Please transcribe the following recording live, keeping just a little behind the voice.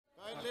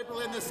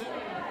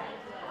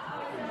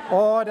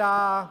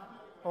Order.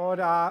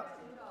 Order.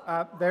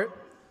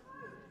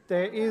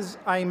 There is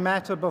a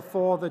matter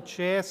before the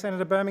chair.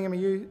 Senator Birmingham, are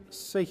you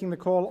seeking the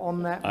call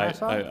on that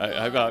matter?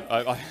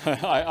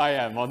 I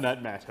am on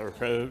that matter.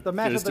 The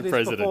matter Mr. that is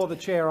President. before the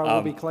chair, I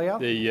will be clear.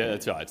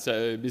 That's right.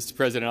 So, Mr.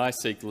 President, I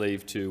seek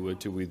leave to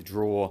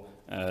withdraw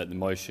the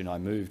motion I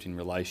moved in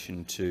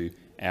relation to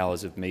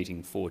hours of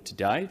meeting for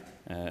today,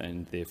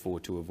 and therefore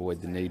to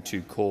avoid the need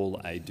to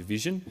call a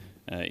division.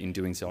 In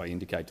doing so, I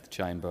indicate to the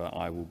chamber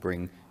I will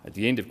bring, at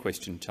the end of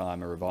question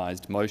time, a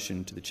revised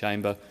motion to the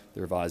chamber.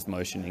 The revised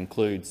motion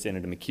includes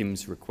Senator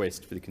McKim's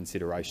request for the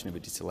consideration of a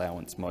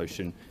disallowance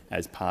motion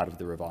as part of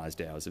the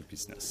revised hours of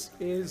business.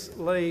 Is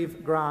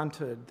leave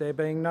granted? There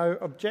being no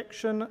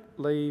objection,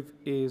 leave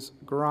is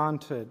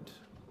granted.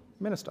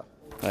 Minister.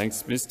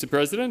 Thanks, Mr.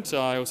 President.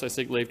 I also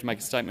seek leave to make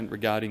a statement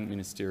regarding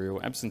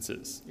ministerial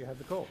absences. You have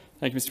the call.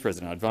 Thank you, Mr.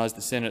 President. I advise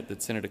the Senate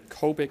that Senator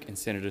Colbeck and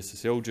Senator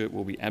Seselja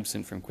will be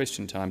absent from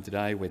question time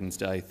today,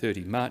 Wednesday,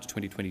 30 March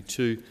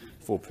 2022,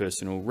 for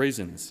personal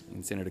reasons.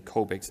 In Senator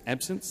Colbeck's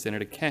absence,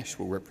 Senator Cash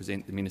will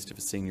represent the Minister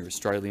for Senior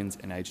Australians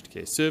and Aged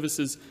Care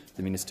Services,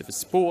 the Minister for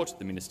Sport,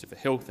 the Minister for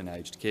Health and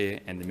Aged Care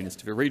and the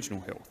Minister for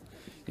Regional Health.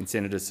 In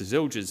Senator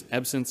Seselja's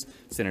absence,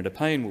 Senator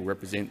Payne will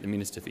represent the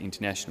Minister for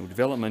International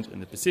Development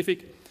and the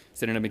Pacific,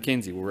 Senator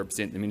McKenzie will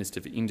represent the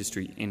Minister for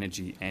Industry,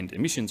 Energy and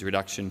Emissions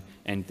Reduction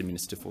and the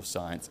Minister for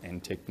Science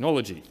and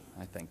Technology.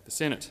 I thank the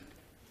Senate.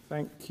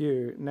 Thank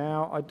you.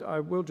 Now, I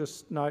will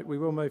just note we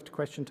will move to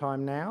question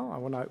time now. I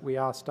will note we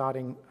are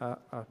starting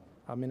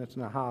a minute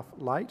and a half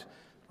late.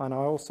 And I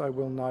also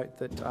will note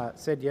that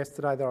said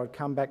yesterday that I'd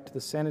come back to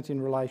the Senate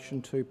in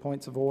relation to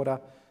points of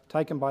order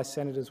taken by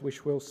Senators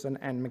Whish-Wilson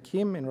and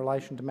McKim in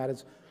relation to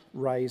matters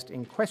raised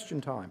in question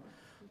time.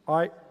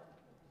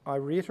 I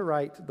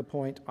reiterate the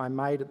point I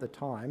made at the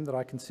time that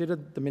I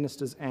considered the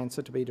minister's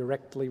answer to be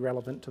directly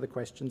relevant to the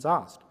questions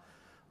asked.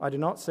 I do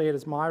not see it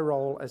as my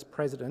role as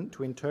president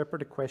to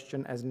interpret a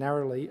question as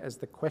narrowly as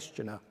the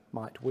questioner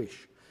might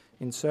wish.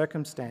 In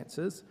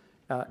circumstances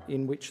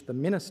in which the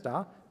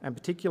minister, and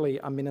particularly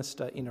a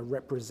minister in a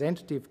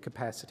representative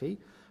capacity,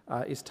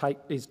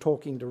 is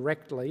talking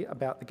directly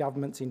about the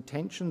government's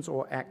intentions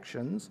or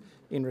actions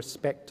in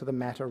respect to the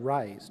matter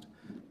raised.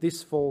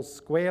 This falls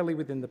squarely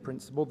within the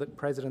principle that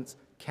presidents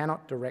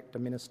cannot direct a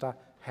minister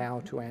how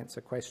to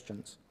answer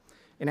questions.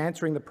 In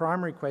answering the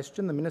primary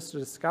question, the minister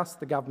discussed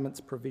the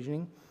government's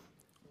provision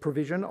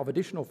of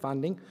additional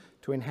funding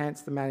to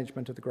enhance the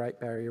management of the Great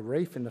Barrier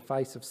Reef in the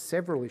face of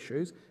several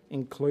issues,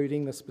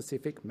 including the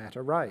specific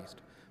matter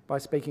raised. By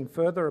speaking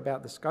further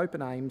about the scope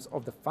and aims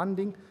of the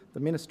funding, the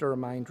minister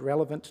remained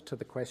relevant to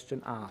the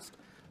question asked,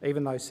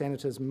 even though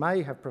senators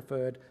may have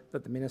preferred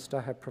that the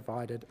minister have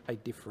provided a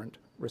different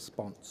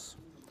response.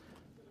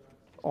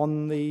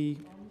 On the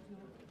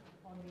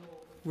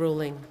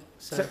ruling,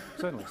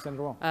 certainly,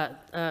 Senator Wong.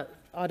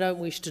 I don't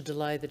wish to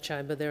delay the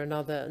chamber. There are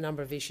a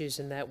number of issues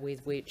in that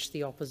with which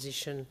the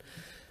opposition,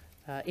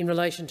 in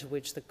relation to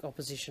which the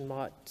opposition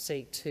might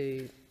seek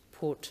to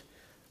put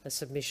a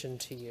submission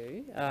to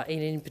you.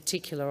 And in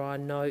particular, I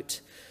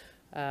note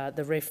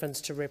the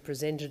reference to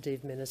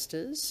representative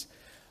ministers.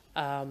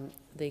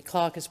 The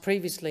clerk has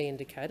previously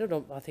indicated,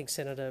 or I think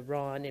Senator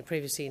Ryan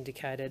previously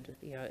indicated,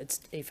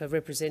 if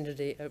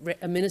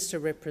a minister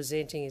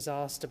representing is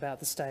asked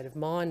about the state of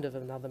mind of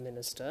another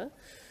minister,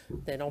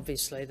 then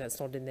obviously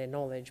that's not in their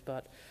knowledge.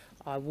 But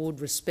I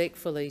would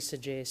respectfully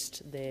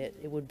suggest that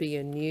it would be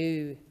a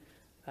new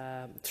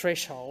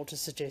threshold to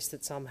suggest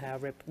that somehow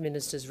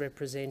ministers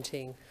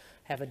representing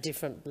have a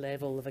different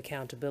level of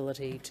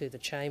accountability to the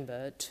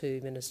chamber to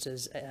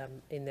ministers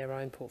in their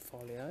own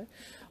portfolio.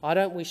 I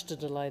don't wish to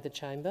delay the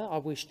chamber. I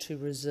wish to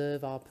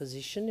reserve our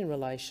position in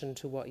relation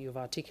to what you've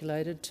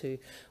articulated.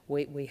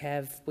 We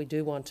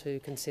do want to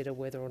consider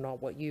whether or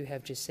not what you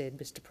have just said,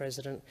 Mr.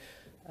 President,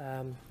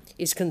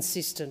 is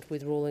consistent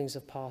with rulings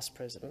of past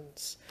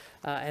presidents.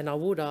 And I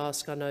would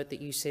ask, I note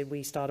that you said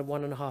we started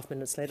 1.5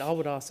 minutes late. I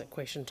would ask that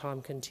question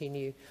time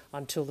continue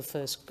until the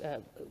first,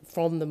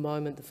 from the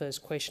moment the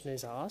first question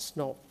is asked,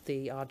 not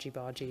the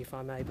argy-bargy, if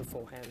I may,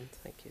 beforehand.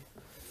 Thank you.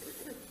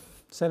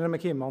 Senator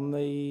McKim, on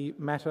the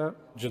matter.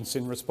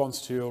 In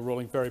response to your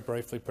ruling, very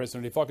briefly,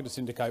 President, if I could just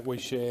indicate we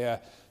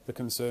share the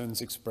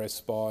concerns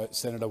expressed by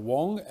Senator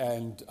Wong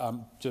and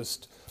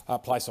just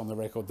place on the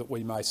record that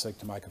we may seek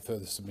to make a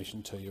further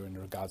submission to you in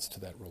regards to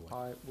that ruling.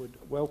 I would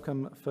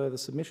welcome further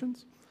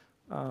submissions,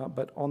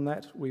 but on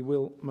that we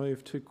will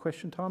move to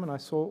question time, and I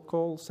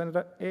call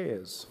Senator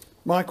Ayres.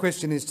 My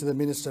question is to the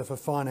Minister for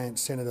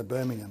Finance, Senator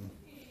Birmingham.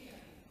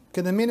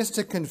 Can the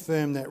minister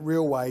confirm that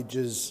real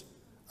wages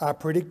are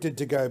predicted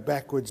to go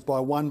backwards by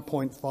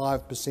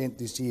 1.5%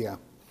 this year,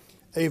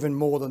 even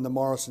more than the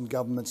Morrison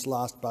government's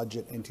last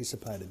budget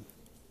anticipated?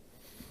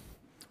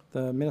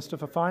 The Minister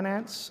for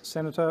Finance,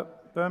 Senator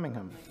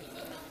Birmingham.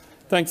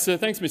 Thanks,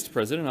 Mr.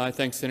 President. I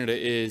thank Senator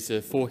Ayres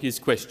for his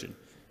question.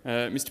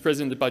 Mr.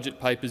 President, the budget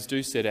papers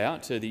do set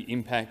out the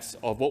impacts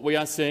of what we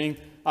are seeing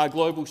are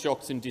global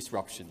shocks and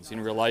disruptions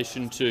in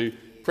relation to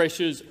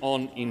pressures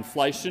on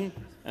inflation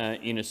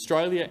in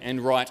Australia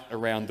and right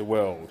around the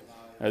world.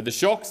 The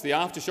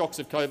aftershocks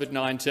of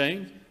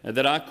COVID-19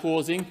 that are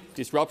causing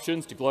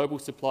disruptions to global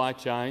supply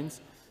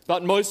chains,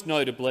 but most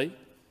notably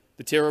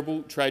the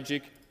terrible,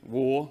 tragic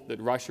war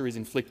that Russia is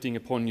inflicting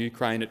upon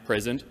Ukraine at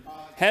present,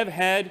 have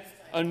had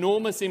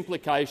enormous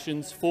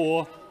implications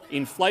for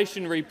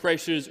inflationary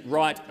pressures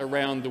right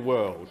around the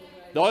world.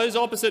 Those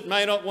opposite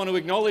may not want to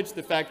acknowledge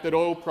the fact that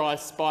oil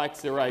price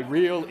spikes are a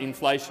real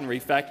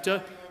inflationary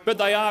factor, but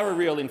they are a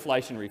real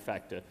inflationary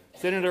factor.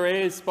 Senator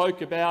Ayres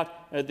spoke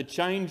about the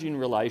change in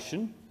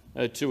relation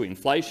to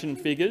inflation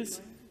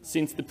figures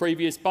since the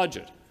previous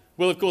budget.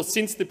 Well, of course,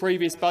 since the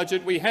previous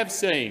budget, we have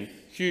seen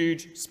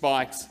huge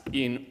spikes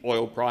in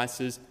oil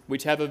prices,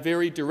 which have a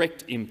very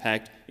direct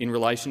impact in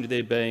relation to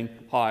there being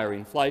higher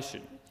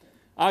inflation.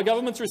 Our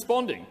government's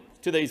responding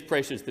to these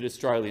pressures that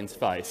Australians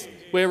face.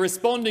 We're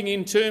responding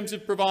in terms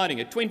of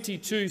providing a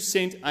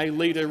 22-cent a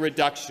litre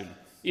reduction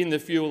in the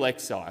fuel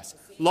excise,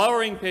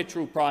 lowering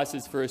petrol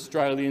prices for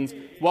Australians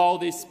while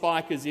this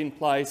spike is in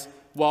place,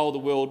 while the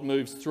world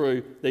moves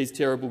through these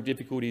terrible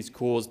difficulties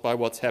caused by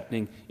what's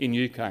happening in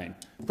Ukraine,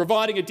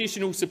 providing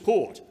additional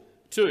support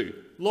to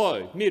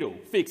low, middle,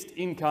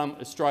 fixed-income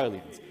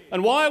Australians.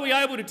 And why are we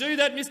able to do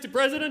that, Mr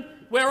President?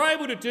 We're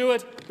able to do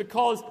it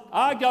because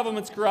our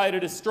government's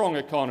created a strong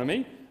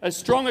economy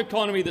that's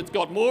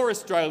got more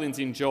Australians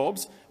in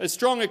jobs, a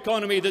strong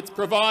economy that's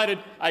provided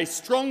a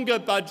stronger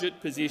budget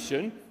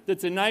position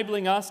that's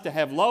enabling us to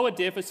have lower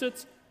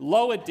deficits,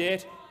 lower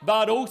debt,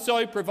 but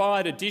also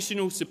provide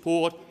additional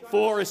support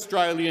for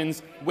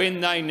Australians when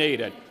they need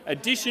it.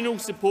 Additional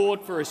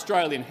support for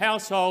Australian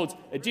households,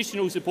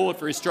 additional support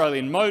for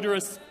Australian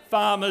motorists,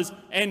 farmers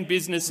and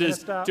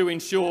businesses to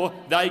ensure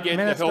they get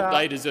the help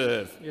they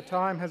deserve. Your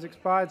time has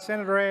expired.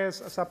 Senator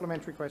Ayres, a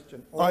supplementary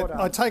question.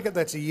 I take it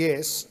that's a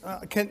yes.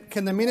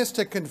 Can the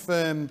minister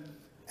confirm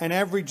an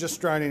average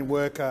Australian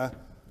worker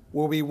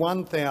will be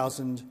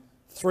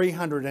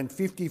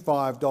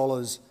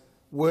 $1,355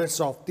 worse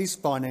off this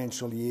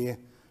financial year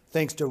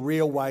thanks to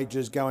real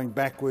wages going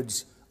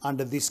backwards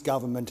under this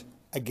government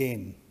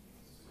again?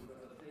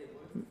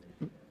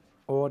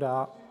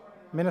 Order.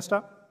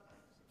 Minister.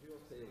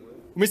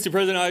 Mr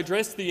President, I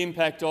addressed the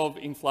impact of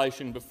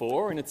inflation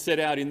before, and it's set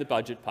out in the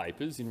budget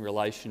papers in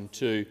relation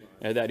to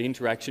that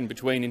interaction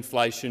between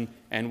inflation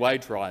and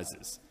wage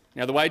rises.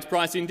 Now, the wage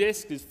price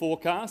index is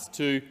forecast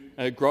to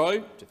grow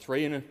to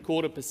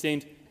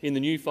 3.25% in the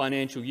new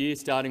financial year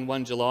starting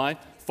 1 July,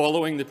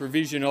 following the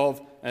provision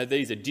of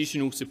these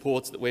additional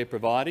supports that we're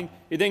providing.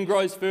 It then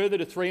grows further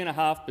to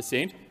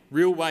 3.5%,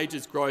 real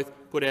wages growth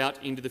put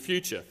out into the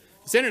future.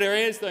 Senator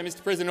Ayres, though,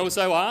 Mr President,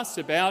 also asked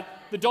about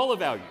the dollar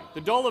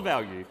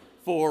value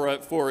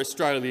for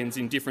Australians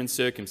in different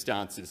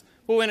circumstances.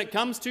 Well, when it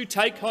comes to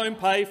take-home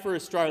pay for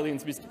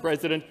Australians, Mr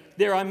President,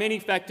 there are many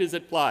factors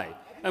at play.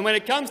 And when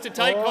it comes to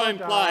take-home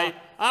pay,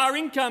 our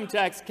income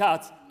tax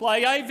cuts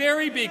play a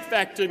very big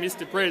factor,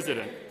 Mr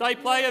President. They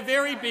play a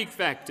very big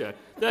factor.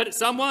 That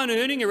someone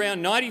earning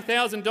around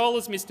 $90,000,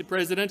 Mr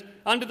President,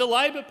 under the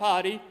Labor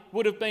Party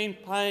would have been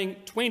paying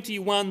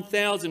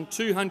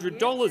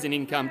 $21,200 in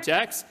income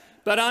tax,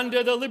 but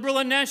under the Liberal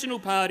and National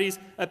parties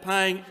are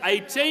paying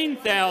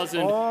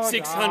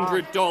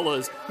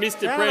 $18,600,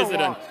 Mr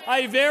President,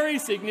 a very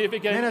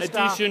significant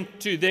addition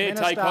to their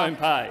take-home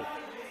pay.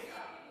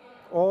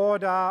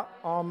 Order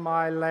on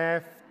my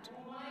left.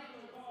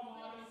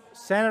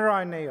 Senator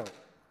O'Neill.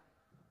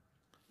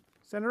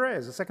 Senator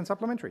Ayres, a second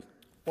supplementary.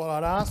 Well,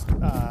 I'd ask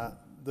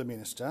the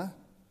minister,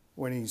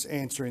 when he's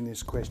answering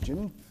this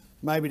question,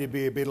 maybe to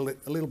be a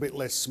little bit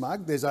less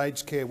smug. There's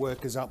aged care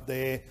workers up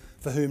there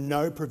for whom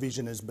no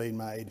provision has been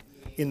made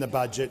in the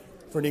budget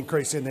for an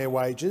increase in their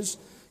wages.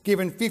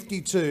 Given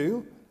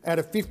 52 out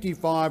of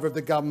 55 of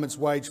the government's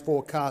wage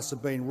forecasts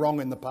have been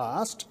wrong in the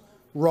past,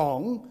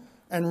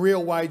 and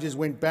real wages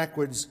went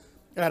backwards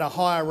at a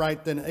higher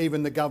rate than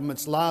even the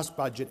government's last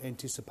budget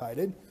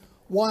anticipated,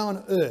 why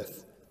on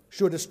earth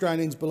should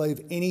Australians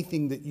believe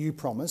anything that you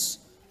promise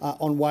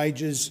on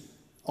wages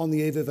on the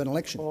eve of an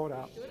election?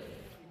 Order.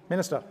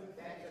 Minister.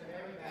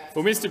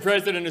 Well, Mr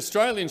President,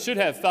 Australians should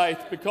have faith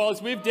because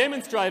we've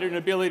demonstrated an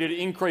ability to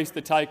increase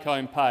the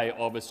take-home pay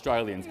of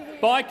Australians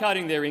by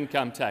cutting their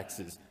income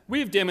taxes.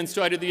 We've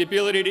demonstrated the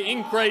ability to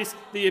increase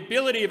the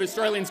ability of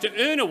Australians to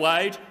earn a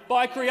wage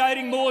by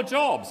creating more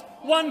jobs.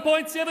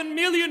 1.7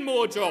 million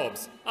more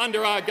jobs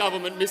under our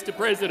government, Mr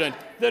President,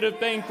 that have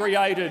been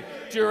created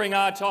during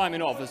our time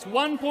in office.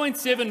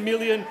 1.7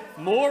 million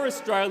more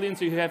Australians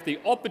who have the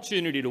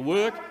opportunity to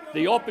work,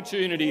 the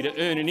opportunity to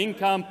earn an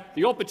income,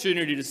 the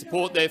opportunity to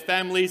support their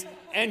families,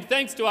 and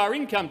thanks to our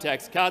income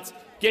tax cuts,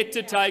 get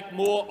to take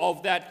more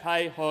of that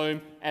pay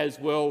home as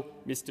well,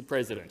 Mr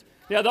President.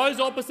 Now, those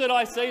opposite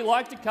I see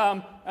like to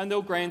come and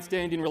they'll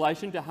grandstand in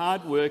relation to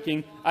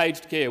hard-working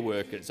aged care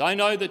workers. I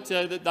know that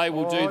they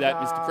will do that,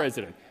 Mr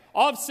President.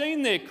 I've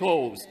seen their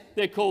calls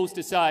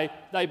to say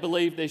they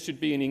believe there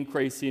should be an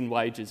increase in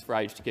wages for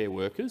aged care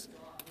workers.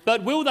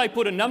 But will they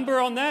put a number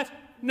on that?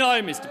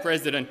 No, Mr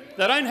President,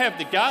 they don't have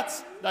the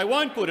guts. They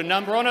won't put a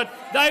number on it.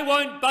 They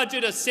won't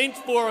budget a cent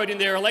for it in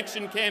their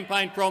election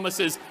campaign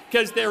promises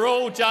because they're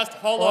all just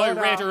hollow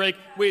rhetoric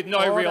with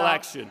no real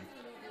action.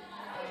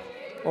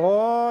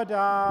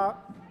 Order.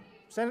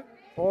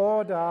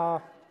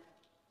 Order.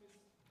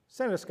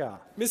 Senator Scarr.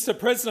 Mr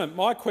President,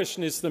 my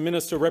question is to the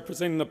Minister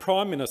representing the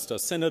Prime Minister,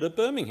 Senator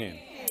Birmingham.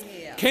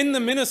 Can the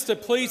Minister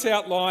please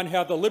outline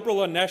how the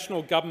Liberal and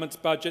National Government's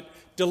budget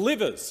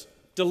delivers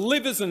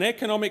an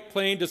economic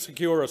plan to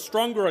secure a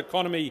stronger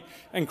economy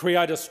and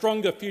create a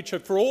stronger future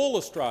for all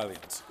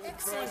Australians?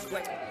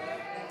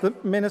 The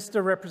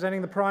Minister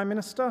representing the Prime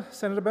Minister,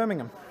 Senator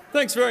Birmingham.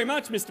 Thanks very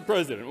much, Mr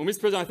President. Well,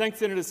 Mr President, I thank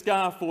Senator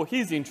Scarr for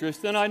his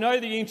interest, and I know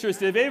the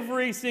interest of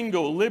every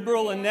single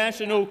Liberal and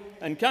National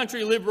and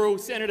country Liberal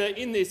senator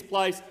in this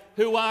place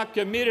who are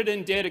committed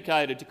and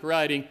dedicated to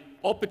creating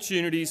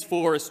opportunities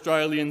for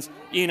Australians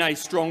in a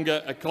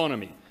stronger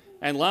economy.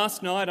 And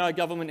last night our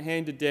government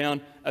handed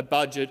down a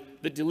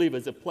budget that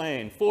delivers a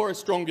plan for a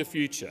stronger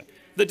future,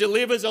 that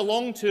delivers a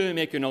long-term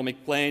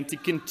economic plan to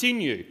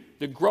continue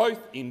the growth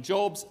in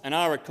jobs and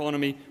our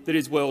economy that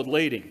is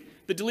world-leading,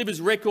 that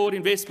delivers record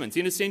investments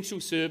in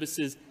essential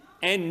services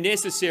and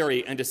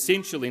necessary and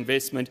essential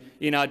investment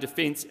in our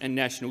defence and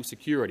national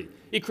security.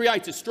 It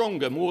creates a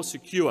stronger, more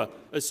secure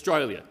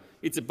Australia.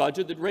 It's a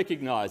budget that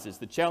recognises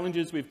the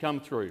challenges we've come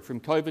through from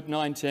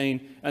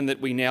COVID-19 and that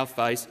we now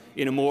face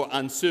in a more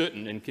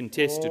uncertain and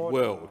contested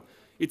world.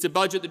 It's a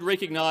budget that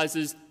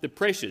recognises the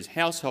pressures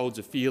households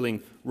are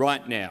feeling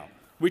right now,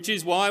 which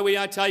is why we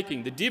are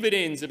taking the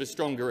dividends of a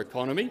stronger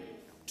economy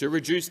to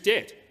reduce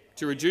debt,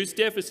 to reduce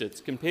deficits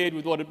compared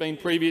with what had been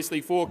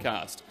previously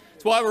forecast.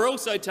 It's why we're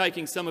also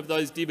taking some of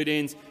those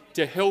dividends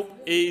to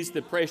help ease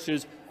the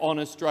pressures on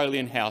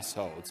Australian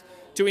households,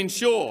 to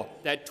ensure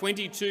that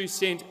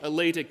 22-cent a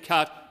litre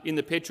cut in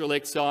the petrol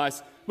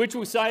excise, which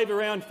will save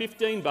around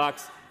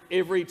 $15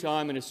 every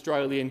time an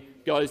Australian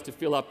goes to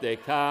fill up their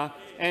car,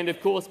 and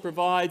of course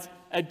provides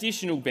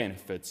additional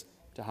benefits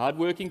to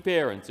hard-working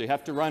parents who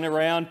have to run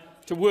around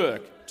to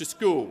work, to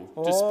school,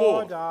 to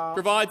sport,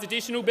 provides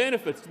additional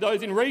benefits to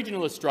those in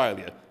regional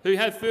Australia who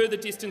have further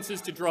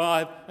distances to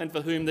drive and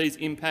for whom these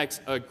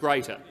impacts are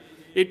greater.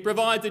 It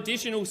provides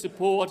additional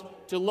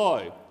support to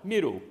low,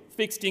 middle,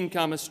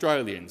 fixed-income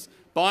Australians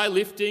by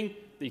lifting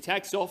the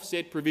tax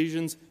offset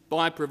provisions,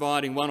 by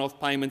providing one-off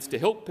payments to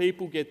help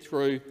people get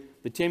through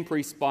the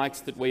temporary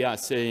spikes that we are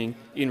seeing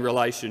in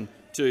relation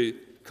to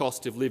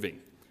cost of living.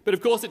 But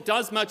of course it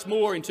does much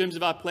more in terms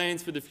of our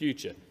plans for the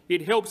future.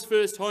 It helps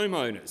first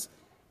homeowners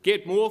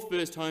get more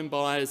first home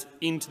buyers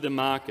into the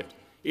market.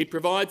 It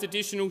provides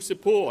additional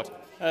support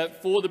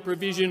for the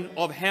provision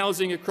of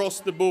housing across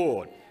the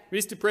board.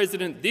 Mr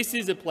President, this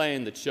is a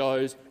plan that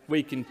shows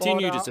we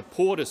continue to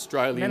support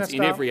Australians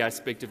in every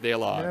aspect of their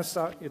lives.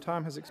 Minister, your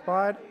time has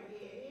expired.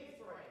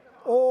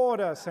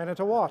 Order,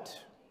 Senator Watt.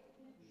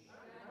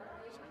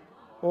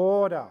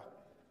 Order.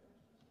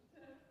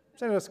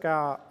 Senator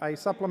Scarr, a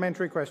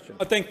supplementary question.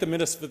 I thank the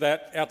Minister for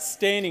that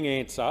outstanding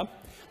answer.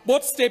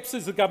 What steps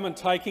is the government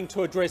taking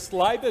to address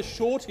labour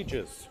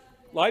shortages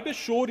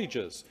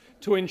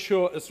to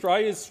ensure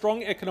Australia's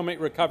strong economic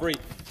recovery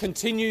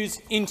continues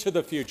into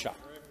the future?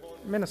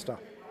 Minister.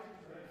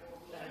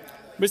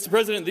 Mr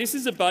President, this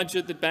is a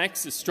budget that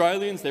backs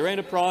Australians, their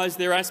enterprise,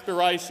 their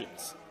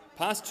aspirations.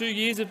 Past 2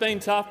 years have been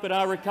tough, but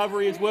our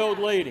recovery is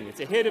world-leading. It's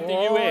ahead of the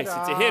US,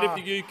 it's ahead of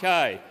the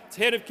UK, it's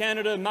ahead of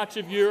Canada, much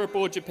of Europe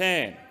or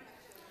Japan.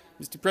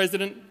 Mr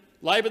President,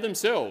 Labor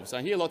themselves,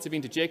 I hear lots of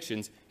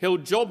interjections,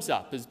 held jobs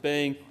up as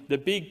being the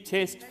big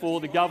test for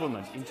the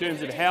government in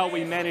terms of how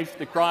we managed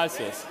the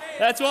crisis.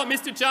 That's what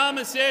Mr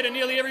Chalmers said and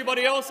nearly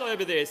everybody else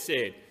over there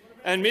said.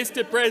 And,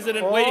 Mr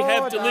President, we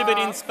have delivered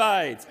in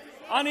spades.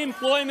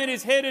 Unemployment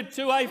is headed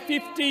to a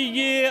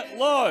 50-year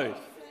low.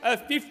 A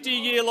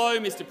 50-year low,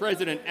 Mr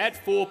President,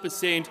 at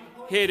 4%,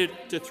 headed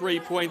to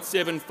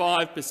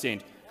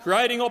 3.75%,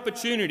 creating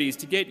opportunities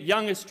to get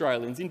young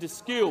Australians into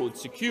skilled,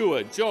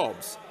 secure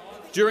jobs.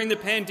 During the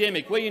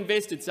pandemic, we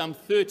invested some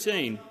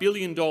 $13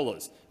 billion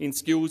in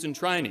skills and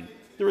training.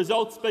 The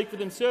results speak for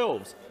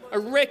themselves. A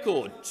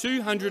record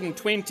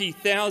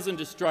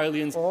 220,000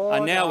 Australians are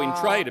now in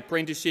trade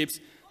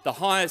apprenticeships, the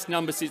highest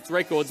number since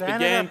records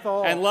began,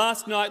 and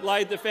last night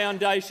laid the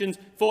foundations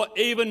for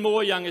even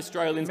more young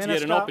Australians to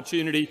get an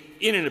opportunity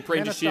in an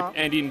apprenticeship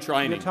and in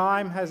training. Your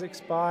time has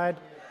expired.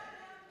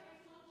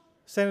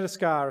 Senator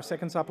Scarr, a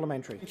second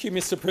supplementary. Thank you,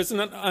 Mr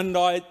President, and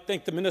I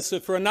thank the Minister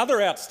for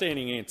another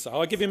outstanding answer.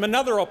 I give him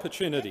another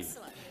opportunity.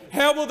 Excellent.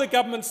 How will the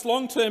government's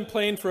long-term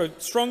plan for a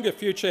stronger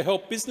future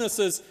help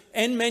businesses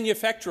and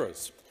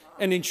manufacturers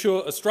and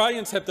ensure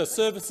Australians have the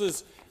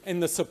services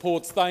and the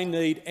supports they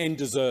need and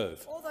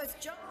deserve?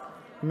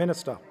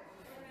 Minister.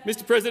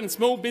 Mr President,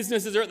 small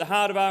businesses are at the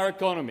heart of our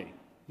economy.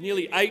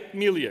 Nearly 8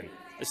 million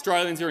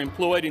Australians are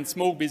employed in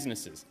small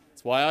businesses.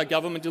 That's why our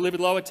government delivered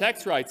lower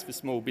tax rates for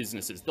small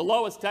businesses, the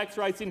lowest tax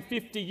rates in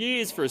 50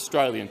 years for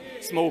Australian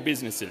small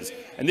businesses.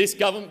 And this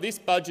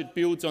budget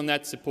builds on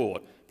that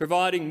support,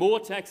 providing more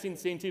tax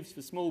incentives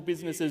for small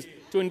businesses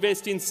to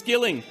invest in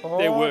skilling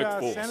their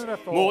workforce,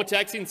 more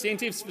tax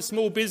incentives for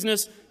small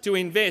business to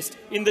invest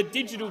in the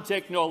digital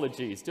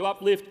technologies to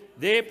uplift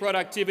their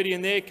productivity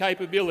and their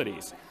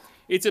capabilities.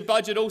 It's a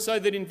budget also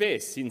that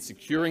invests in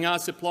securing our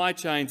supply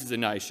chains as a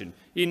nation,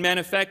 in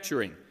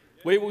manufacturing.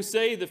 We will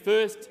see the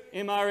first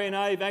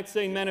mRNA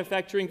vaccine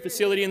manufacturing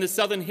facility in the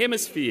Southern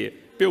Hemisphere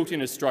built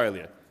in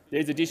Australia.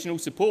 There's additional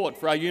support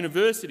for our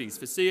universities,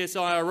 for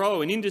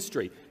CSIRO and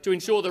industry to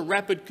ensure the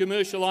rapid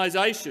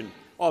commercialisation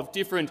of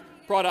different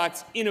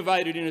products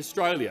innovated in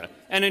Australia,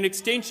 and an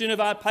extension of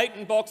our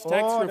patent box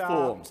tax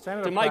reforms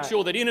to make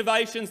sure that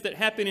innovations that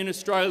happen in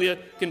Australia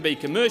can be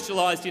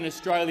commercialised in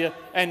Australia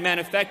and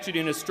manufactured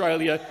in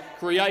Australia,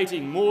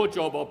 creating more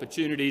job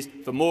opportunities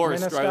for more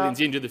Australians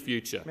into the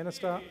future.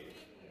 Minister.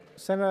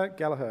 Senator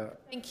Gallagher.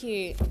 Thank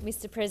you,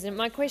 Mr President.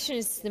 My question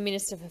is to the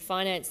Minister for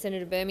Finance,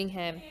 Senator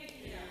Birmingham.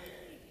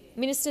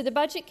 Minister, the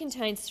budget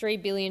contains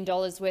 $3 billion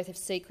worth of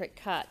secret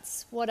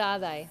cuts. What are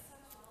they?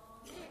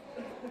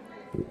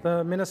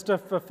 The Minister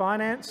for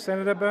Finance,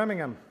 Senator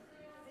Birmingham.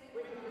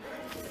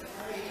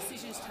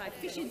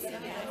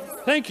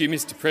 Thank you,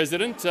 Mr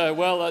President.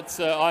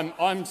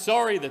 I'm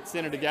sorry that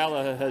Senator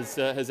Gallagher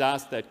has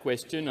asked that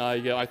question.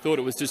 I thought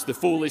it was just the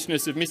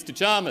foolishness of Mr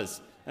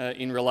Chalmers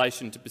in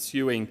relation to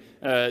pursuing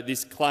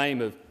this claim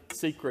of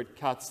secret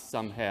cuts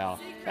somehow.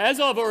 As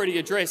I've already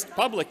addressed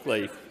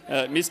publicly,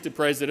 Mr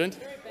President,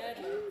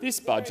 this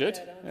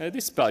budget,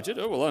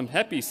 I'm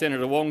happy,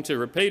 Senator Wong, to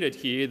repeat it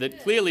here,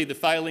 that clearly the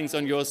failings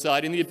on your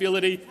side in the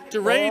ability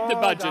to read the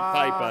budget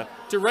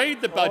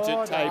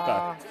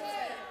paper,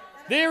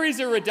 there is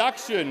a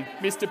reduction,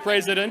 Mr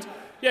President.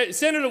 Yeah,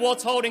 Senator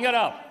Watt's holding it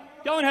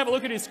up. Go and have a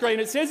look at his screen.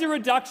 It says a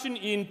reduction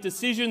in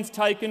decisions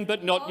taken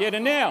but not yet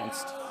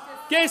announced.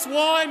 Guess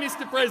why,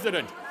 Mr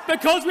President?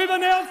 Because we've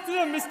announced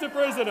them, Mr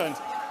President.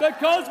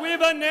 Because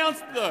we've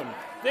announced them.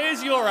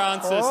 There's your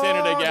answer,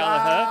 Senator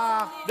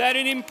Gallagher, that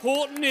in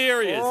important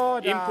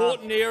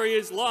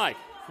areas like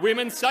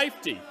women's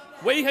safety,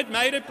 we had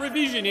made a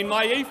provision in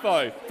my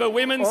EFO for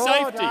women's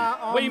safety.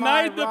 We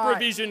made the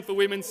provision for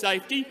women's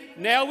safety.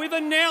 Now we've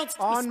announced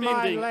the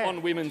spending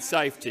on women's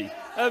safety,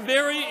 a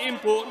very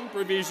important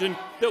provision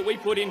that we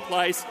put in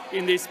place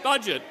in this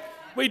budget.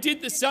 We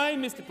did the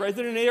same, Mr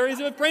President, in areas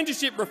of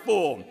apprenticeship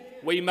reform.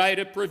 We made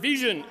a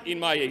provision in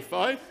my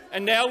EFO,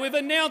 and now we've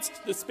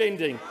announced the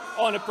spending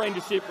on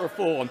apprenticeship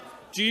reform.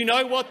 Do you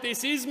know what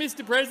this is,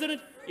 Mr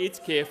President? It's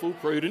careful,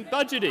 prudent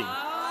budgeting.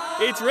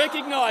 It's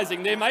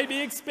recognising there may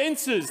be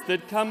expenses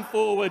that come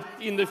forward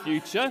in the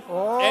future,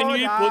 and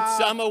you put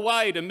some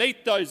away to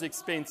meet those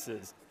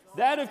expenses.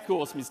 That, of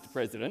course, Mr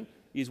President,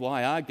 is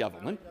why our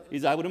government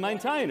is able to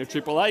maintain a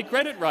AAA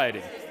credit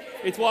rating.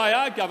 It's why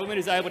our government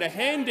is able to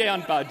hand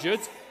down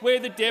budgets where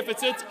the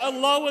deficits are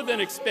lower than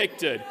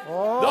expected.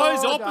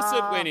 Those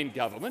opposite when in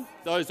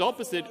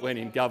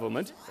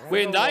government,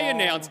 when they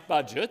announced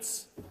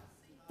budgets,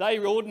 they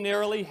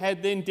ordinarily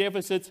had then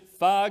deficits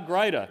far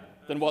greater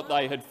than what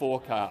they had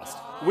forecast.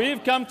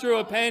 We've come through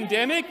a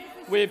pandemic,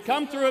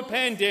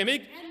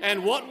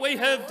 and what we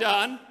have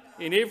done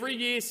in every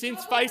year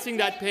since facing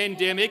that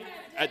pandemic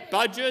at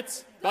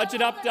budget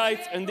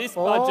updates and this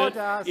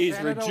budget is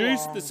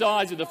reduce the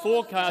size of the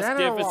forecast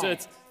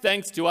deficits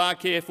thanks to our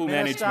careful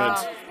management.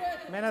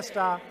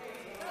 Minister,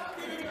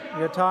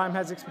 your time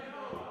has expired.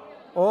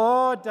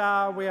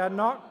 Order. We are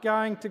not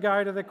going to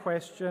go to the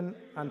question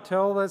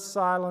until there's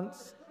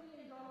silence.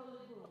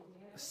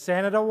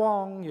 Senator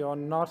Wong, you're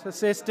not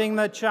assisting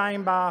the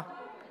chamber.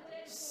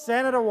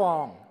 Senator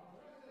Wong,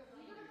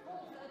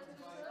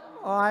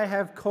 I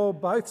have called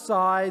both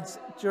sides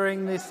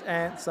during this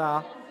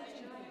answer.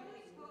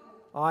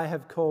 I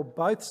have called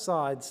both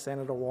sides,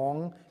 Senator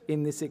Wong,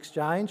 in this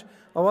exchange.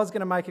 I was going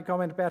to make a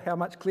comment about how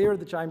much clearer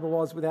the chamber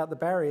was without the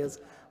barriers,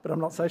 but I'm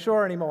not so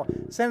sure anymore.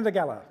 Senator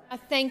Gallagher.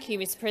 Thank you,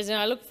 Mr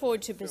President. I look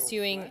forward to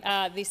pursuing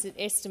this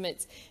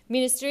estimates.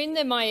 Minister, in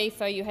the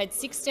MyEFO you had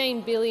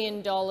 $16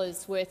 billion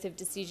worth of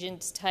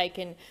decisions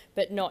taken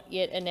but not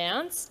yet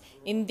announced.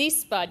 In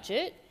this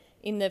budget,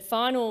 in the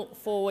final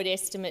forward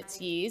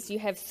estimates years, you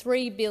have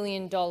 $3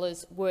 billion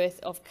worth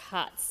of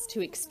cuts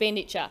to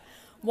expenditure.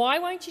 Why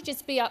won't you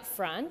just be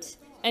upfront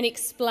and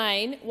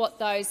explain what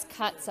those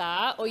cuts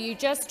are, or are you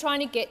just trying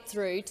to get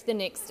through to the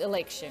next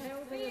election?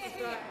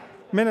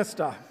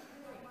 Minister.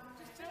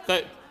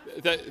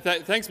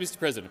 Thanks, Mr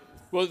President.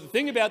 Well, the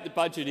thing about the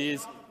budget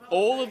is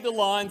all of the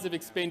lines of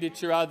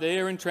expenditure are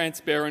there and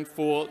transparent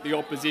for the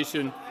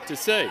opposition to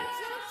see.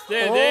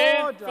 They're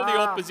there for the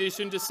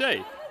opposition to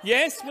see.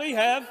 Yes, we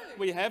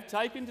have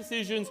taken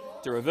decisions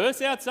to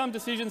reverse out some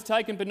decisions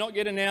taken but not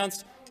yet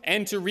announced,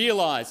 and to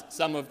realise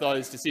some of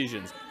those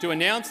decisions, to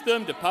announce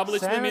them, to publish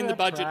them in the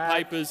budget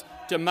papers,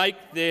 to make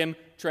them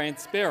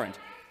transparent.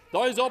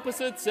 Those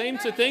opposites seem,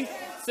 Mr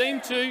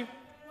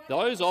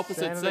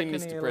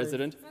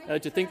President,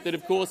 to think that,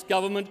 of course,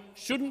 government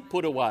shouldn't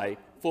put away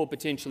for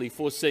potentially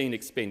foreseen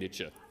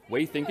expenditure.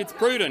 We think it's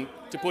prudent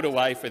to put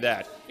away for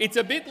that. It's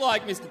a bit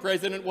like, Mr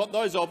President, what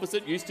those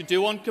opposite used to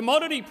do on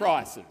commodity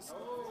prices.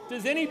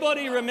 Does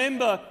anybody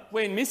remember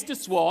when Mr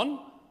Swan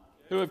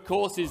who of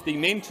course is the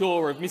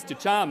mentor of Mr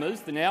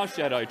Chalmers, the now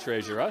Shadow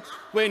Treasurer,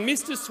 when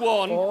Mr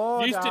Swan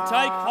used to take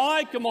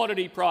high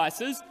commodity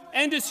prices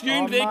and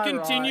assumed they'd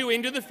continue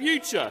into the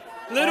future.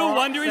 Little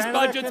wonder his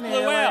budgets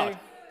blew out.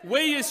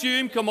 We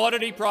assume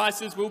commodity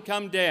prices will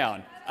come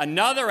down.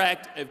 Another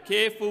act of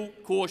careful,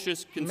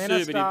 cautious,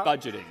 conservative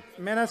budgeting.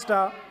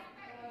 Minister,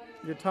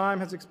 your time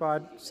has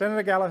expired.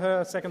 Senator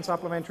Gallagher, second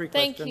supplementary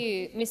question. Thank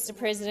you, Mr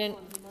President.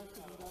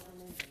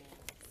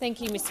 Thank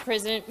you, Mr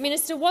President.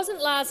 Minister,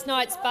 wasn't last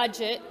night's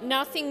budget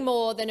nothing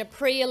more than a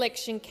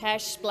pre-election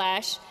cash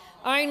splash,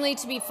 only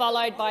to be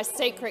followed by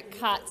secret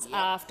cuts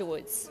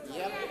afterwards?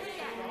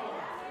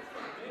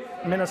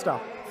 Minister.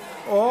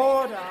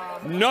 Order.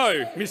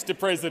 No, Mr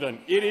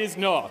President, it is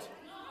not.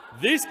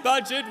 This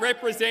budget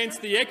represents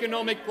the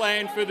economic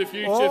plan for the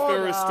future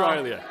for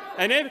Australia,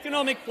 an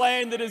economic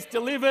plan that has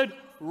delivered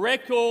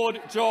record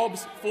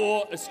jobs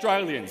for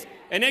Australians,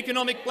 an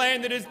economic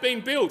plan that has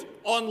been built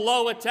on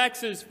lower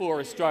taxes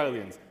for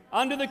Australians.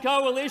 Under the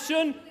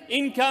Coalition,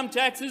 income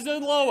taxes are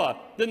lower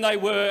than they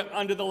were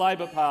under the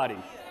Labor Party.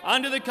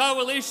 Under the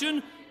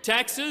Coalition,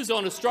 taxes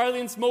on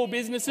Australian small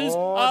businesses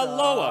are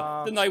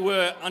lower than they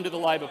were under the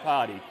Labor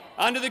Party.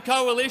 Under the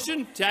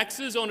Coalition,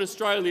 taxes on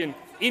Australian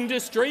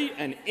industry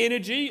and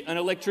energy and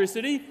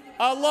electricity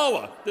are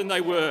lower than they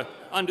were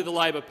under the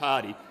Labor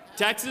Party.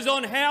 Taxes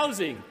on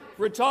housing,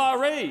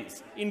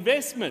 retirees,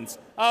 investments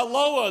are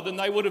lower than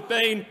they would have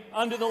been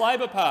under the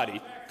Labor Party.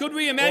 Could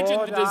we imagine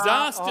the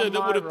disaster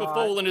that would have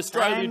befallen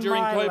Australia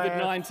during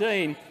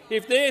COVID-19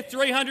 if their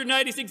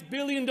 $386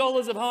 billion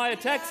of higher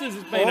taxes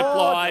has been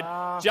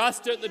applied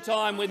just at the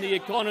time when the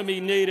economy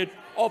needed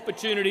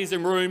opportunities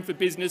and room for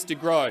business to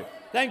grow?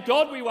 Thank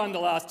God we won the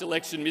last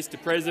election,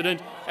 Mr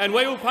President, and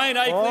we will paint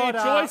a clear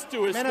choice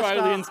to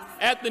Australians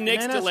at the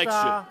next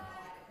election.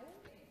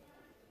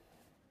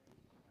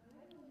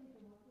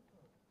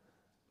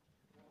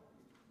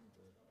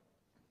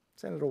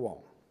 Senator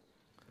Wong.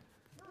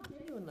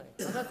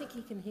 I don't think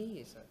he can hear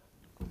you, sir.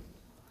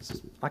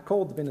 I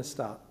called the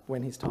minister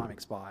when his time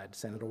expired,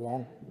 Senator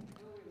Wong.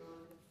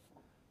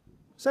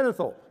 Senator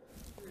Thorpe.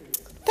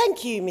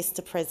 Thank you,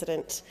 Mr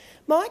President.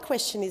 My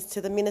question is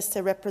to the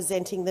Minister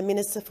representing the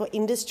Minister for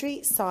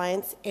Industry,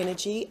 Science,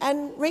 Energy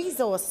and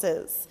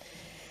Resources.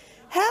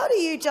 How do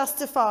you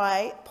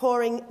justify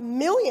pouring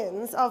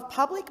millions of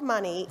public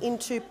money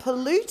into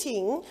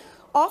polluting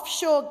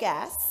offshore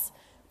gas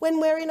when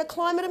we're in a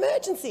climate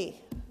emergency?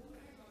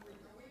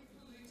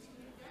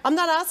 I'm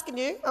not asking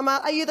you.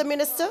 Are you the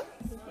Minister?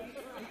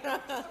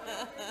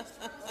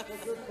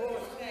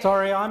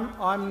 Sorry,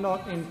 I'm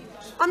not in.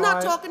 I'm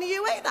not talking to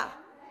you either.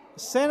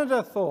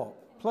 Senator Thorpe,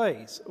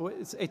 please.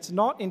 It's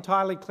not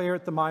entirely clear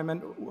at the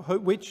moment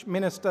which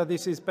minister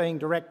this is being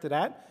directed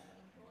at.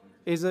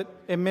 Is it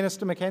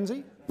Minister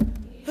Mackenzie?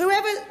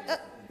 Whoever.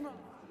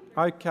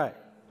 Okay.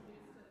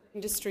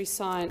 Industry,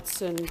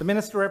 Science and... The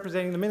Minister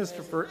representing the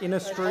Minister for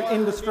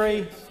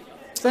Industry.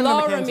 Senator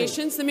lower Mackenzie.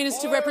 emissions. The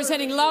Minister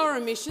representing lower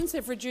emissions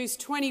have reduced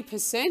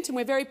 20%, and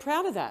we're very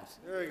proud of that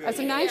as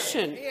a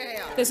nation.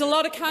 There's a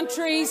lot of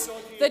countries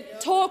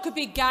that talk a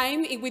big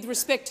game with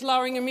respect to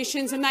lowering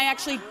emissions, and they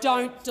actually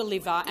don't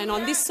deliver. And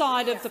on this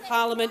side of the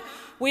parliament,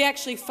 we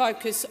actually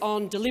focus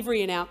on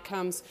delivery and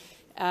outcomes,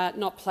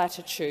 not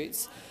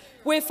platitudes.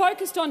 We're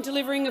focused on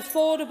delivering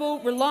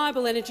affordable,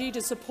 reliable energy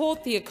to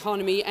support the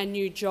economy and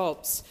new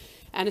jobs.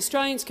 And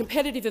Australians'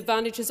 competitive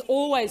advantage has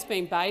always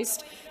been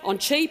based on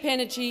cheap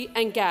energy,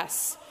 and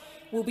gas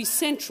will be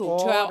central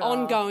to our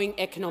ongoing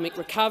economic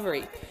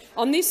recovery.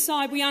 On this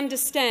side, we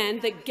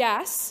understand that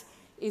gas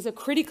is a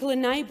critical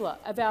enabler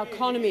of our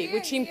economy,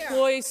 which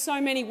employs so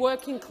many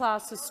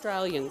working-class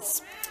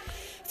Australians.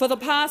 For the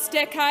past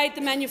decade,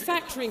 the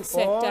manufacturing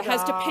sector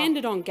has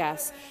depended on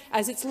gas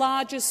as its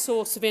largest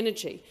source of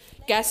energy.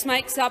 Gas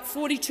makes up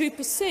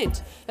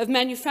 42% of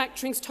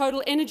manufacturing's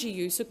total energy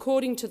use,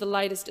 according to the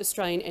latest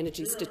Australian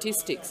energy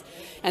statistics.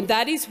 And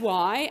that is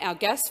why our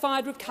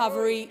gas-fired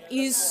recovery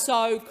is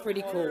so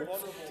critical.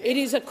 It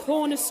is a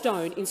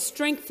cornerstone in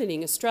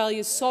strengthening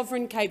Australia's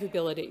sovereign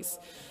capabilities.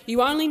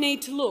 You only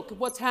need to look at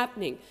what's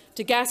happening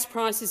to gas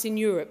prices in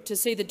Europe to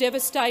see the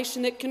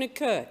devastation that can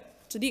occur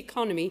to the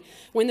economy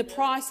when the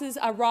prices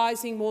are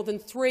rising more than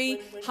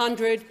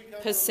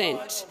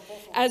 300%.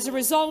 As a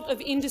result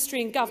of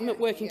industry and government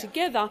working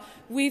together,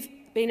 we've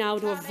been able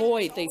to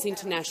avoid these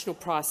international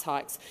price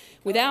hikes,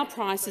 with our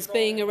prices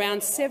being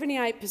around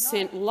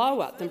 78%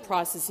 lower than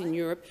prices in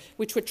Europe,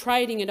 which were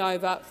trading at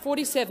over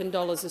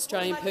 $47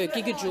 Australian per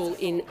gigajoule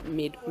in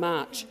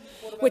mid-March.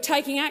 We're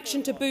taking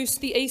action to boost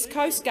the East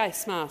Coast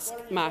gas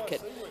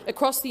market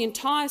across the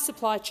entire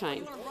supply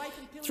chain.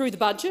 Through the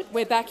budget,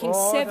 we're backing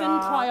 7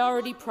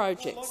 priority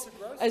projects,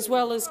 as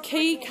well as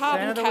key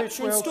carbon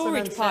capture and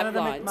storage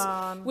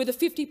pipelines, with a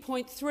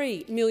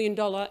 $50.3 million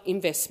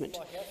investment.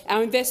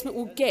 Our investment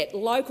will get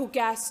local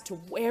gas to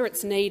where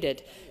it's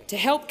needed to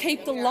help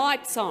keep the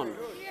lights on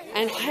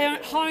and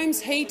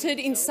homes heated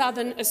in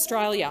southern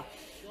Australia.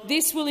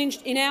 This will,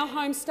 in our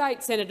home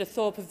state, Senator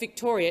Thorpe of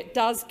Victoria, it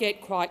does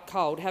get quite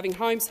cold. Having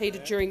homes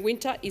heated during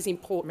winter is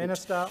important.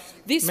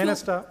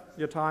 Minister,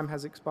 your time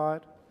has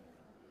expired.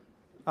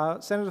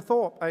 Senator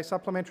Thorpe, a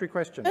supplementary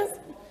question.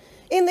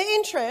 In the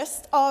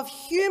interest of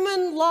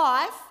human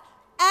life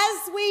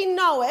as we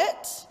know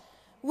it,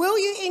 will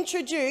you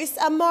introduce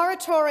a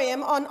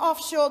moratorium on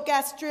offshore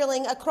gas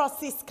drilling across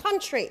this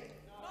country?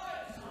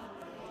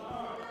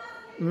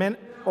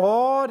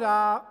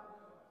 Order.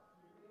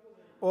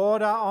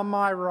 Order on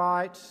my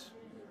right.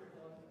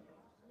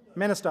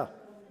 Minister.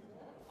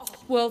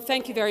 Well,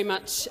 thank you very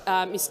much,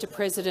 Mr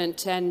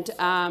President. And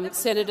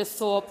Senator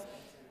Thorpe,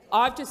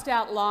 I've just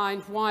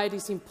outlined why it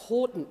is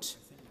important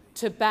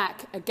to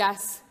back a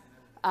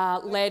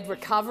gas-led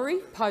recovery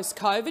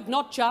post-COVID,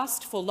 not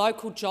just for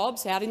local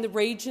jobs out in the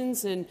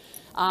regions and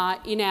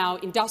in our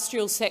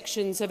industrial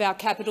sections of our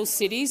capital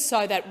cities,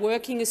 so that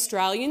working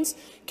Australians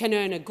can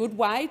earn a good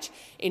wage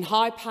in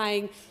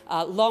high-paying,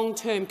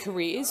 long-term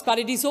careers. But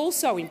it is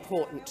also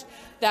important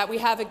that we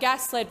have a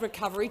gas-led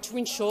recovery to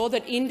ensure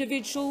that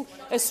individual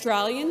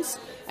Australians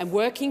and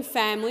working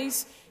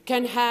families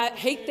can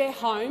heat their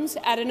homes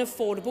at an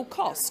affordable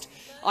cost.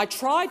 I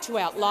tried to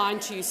outline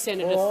to you,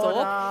 Senator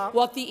Thorpe,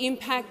 what the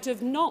impact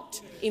of not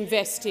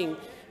investing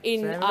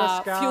in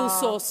fuel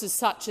sources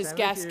such as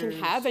gas can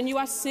have, and you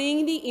are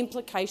seeing the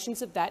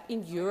implications of that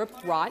in Europe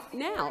right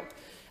now.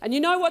 And you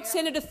know what,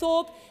 Senator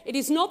Thorpe? It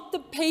is not the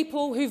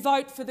people who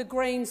vote for the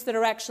Greens that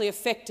are actually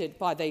affected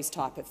by these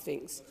type of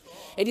things.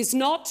 It is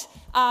not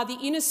the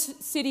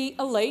inner-city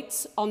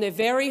elites on their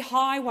very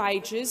high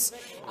wages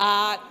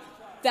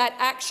that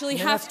actually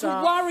have to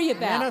worry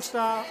about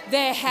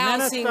their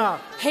housing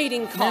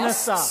heating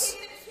costs.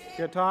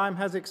 Your time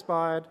has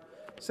expired.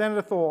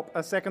 Senator Thorpe,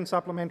 a second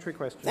supplementary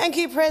question. Thank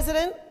you,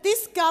 President.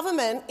 This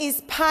government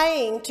is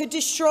paying to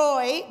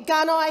destroy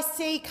Gunai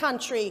Sea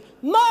country,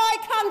 my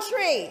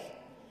country,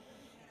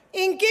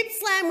 in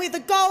Gippsland with the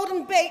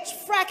Golden Beach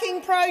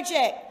fracking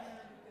project.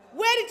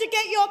 Where did you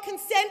get your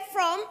consent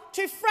from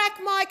to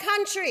frack my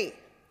country?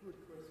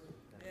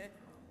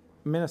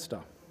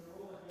 Minister.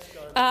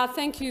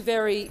 Thank you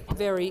very,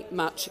 very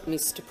much,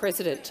 Mr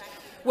President.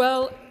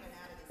 Well,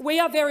 we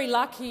are very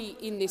lucky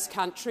in this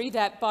country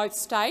that both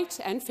state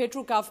and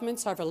federal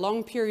governments over a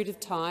long period of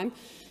time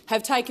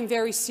have taken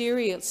very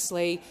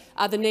seriously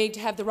the need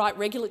to have the right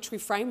regulatory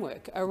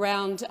framework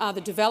around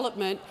the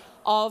development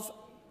of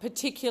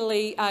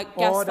particularly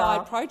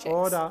gas-fired projects.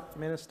 Order,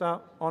 Minister.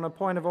 On a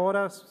point of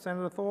order,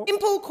 Senator Thorpe.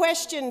 Simple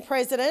question,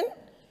 President.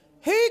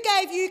 Who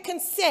gave you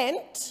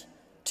consent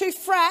to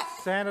frack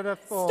Senator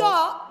Thorpe.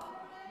 Stop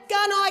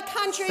Gunai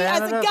country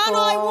Senator as a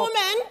Gunai Thorpe.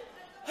 woman?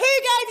 Who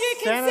gave you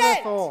consent?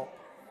 Senator Thorpe.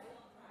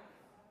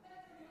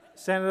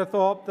 Senator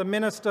Thorpe, the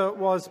minister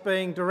was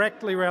being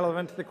directly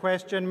relevant to the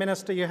question.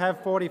 Minister, you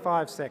have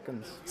 45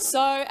 seconds.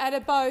 So,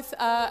 at both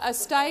a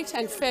state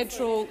and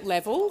federal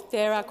level,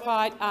 there are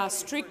quite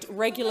strict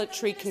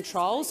regulatory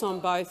controls on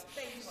both,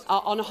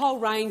 on a whole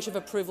range of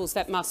approvals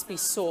that must be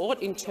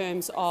sought in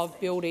terms of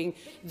building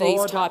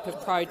these type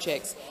of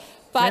projects.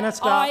 But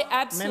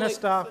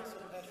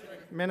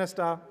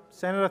Minister,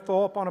 Senator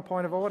Thorpe on a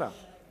point of order.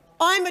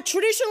 I'm a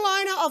traditional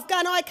owner of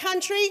Gunai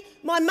country.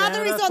 My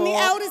mother is on the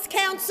Elders'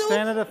 Council.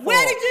 Senator Thorpe.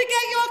 Where did you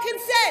get your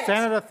consent?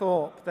 Senator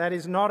Thorpe, that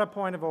is not a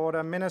point of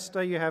order.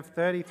 Minister, you have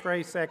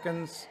 33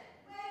 seconds.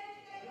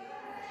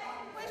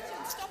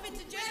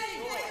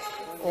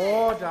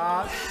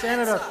 Order.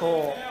 Senator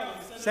Thorpe.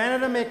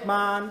 Senator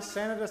McMahon,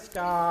 Senator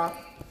Scarr,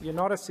 you're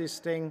not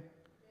assisting.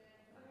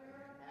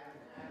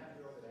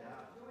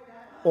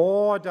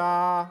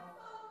 Order.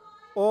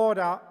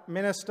 Order.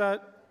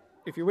 Minister,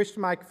 if you wish to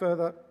make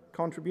further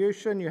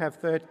contribution, you have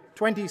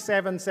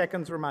 27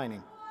 seconds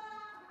remaining.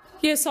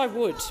 Yes, I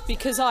would,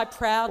 because I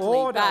proudly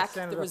Order, back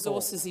Senator the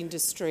resources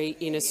industry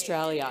in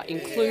Australia,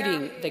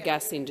 including the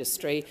gas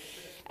industry,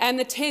 and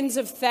the tens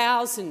of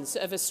thousands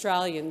of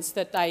Australians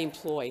that they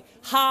employ,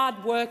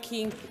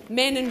 hard-working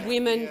men and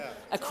women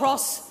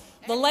across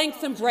the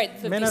length and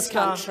breadth of this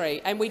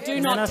country, and we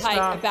do not take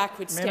a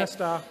backward step.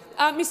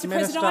 Mr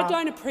President, I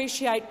don't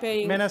appreciate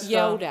being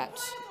yelled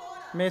at.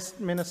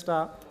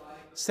 Minister,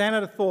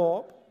 Senator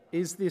Thorpe,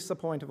 is this a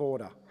point of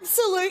order?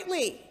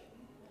 Absolutely.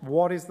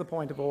 What is the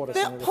point of order, The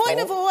Senator point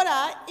Thorpe? of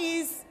order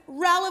is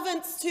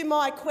relevance to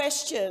my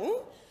question,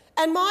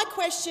 and my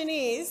question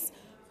is,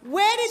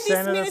 where did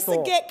this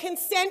minister get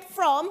consent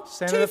from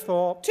to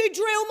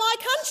drill my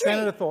country?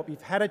 Senator Thorpe,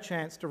 you've had a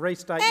chance to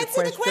restate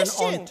your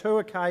question on 2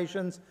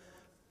 occasions.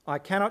 I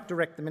cannot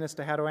direct the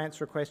minister how to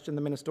answer a question.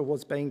 The minister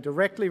was being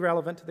directly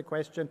relevant to the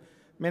question.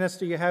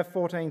 Minister, you have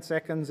 14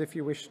 seconds if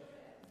you wish.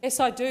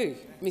 Yes, I do,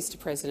 Mr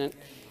President.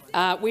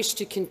 Wish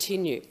to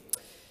continue.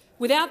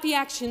 Without the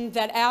action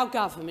that our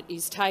government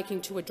is taking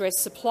to address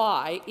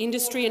supply,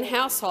 industry and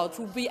households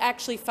will be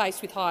actually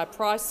faced with higher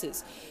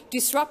prices,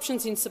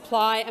 disruptions in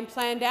supply and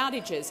planned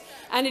outages,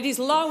 and it is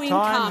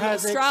low-income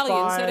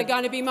Australians that are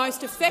going to be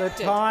most affected.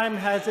 The time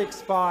has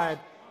expired.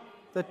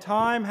 The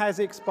time has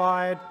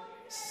expired.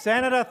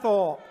 Senator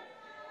Thorpe,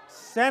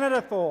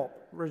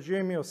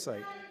 resume your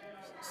seat.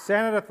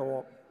 Senator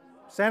Thorpe,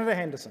 Senator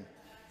Henderson.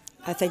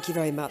 Thank you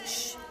very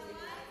much.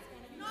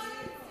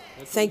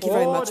 Thank you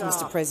very much,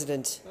 Mr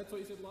President. That's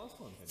what you said last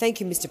time. Thank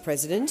you, Mr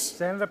President.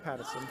 Senator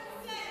Patterson.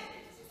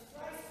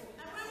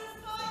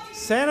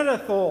 Senator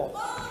Thorpe.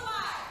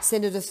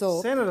 Senator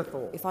Thorpe. Senator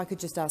Thorpe. If I could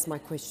just ask my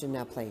question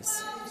now,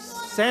 please.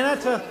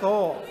 Senator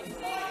Thorpe.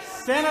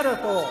 Senator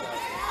Thorpe.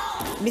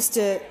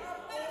 Mr.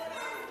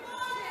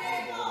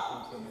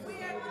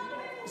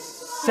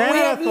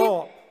 Senator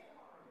Thorpe.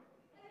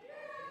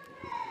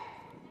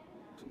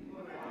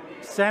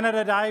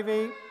 Senator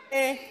Davey.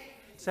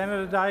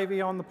 Senator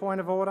Davey on the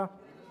point of order.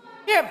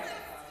 Yep.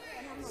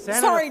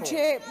 Senator Sorry, Thorpe.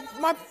 Chair.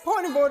 My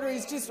point of order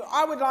is just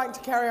I would like to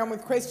carry on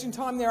with question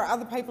time. There are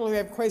other people who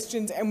have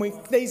questions, and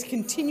these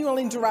continual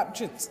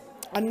interruptions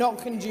are not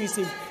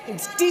conducive.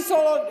 It's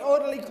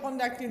disorderly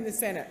conduct in the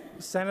Senate.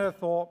 Senator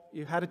Thorpe,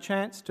 you had a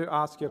chance to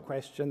ask your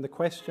question. The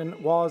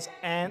question was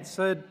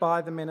answered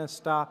by the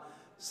minister.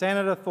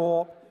 Senator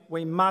Thorpe,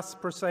 we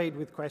must proceed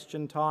with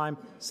question time.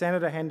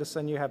 Senator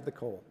Henderson, you have the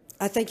call.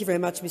 Thank you very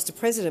much, Mr.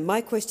 President. My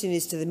question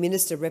is to the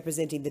Minister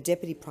representing the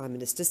Deputy Prime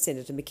Minister,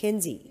 Senator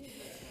Mackenzie.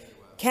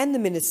 Can the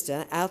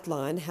Minister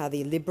outline how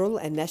the Liberal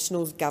and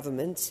National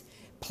government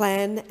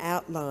plan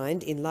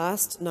outlined in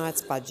last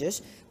night's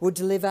budget will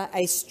deliver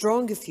a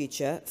stronger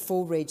future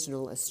for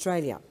regional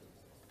Australia?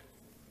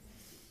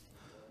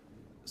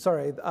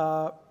 Sorry,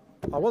 I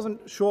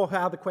wasn't sure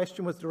how the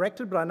question was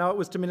directed, but I know it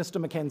was to Minister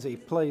Mackenzie.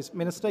 Please,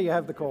 Minister, you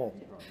have the call.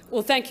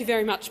 Well, thank you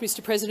very much,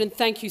 Mr. President.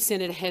 Thank you,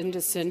 Senator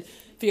Henderson,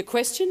 for your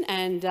question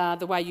and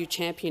the way you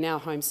champion our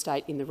home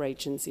state in the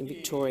regions in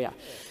Victoria.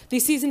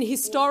 This is an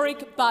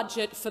historic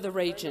budget for the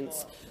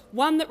regions,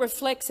 one that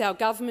reflects our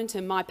government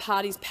and my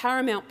party's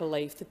paramount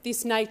belief that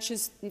this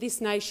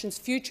nation's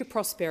future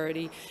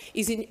prosperity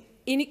is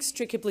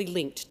inextricably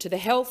linked to the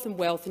health and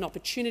wealth and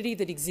opportunity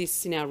that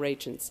exists in our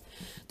regions.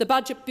 The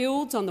budget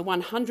builds on the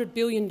 $100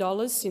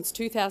 billion since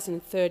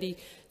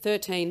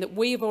 2013 that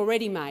we have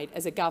already made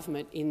as a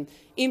government in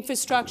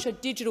infrastructure,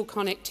 digital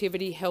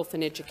connectivity, health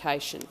and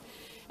education.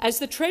 As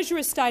the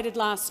Treasurer stated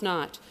last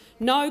night,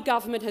 no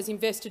government has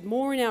invested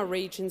more in our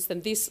regions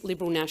than this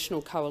Liberal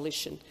National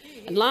Coalition.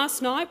 And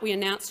last night we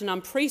announced an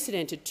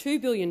unprecedented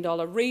 $2 billion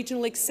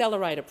regional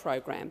accelerator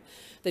program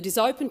that is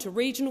open to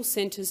regional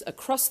centres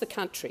across the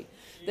country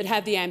that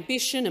have the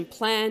ambition and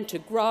plan to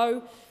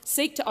grow,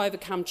 seek to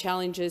overcome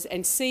challenges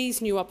and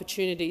seize new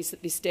opportunities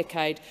that this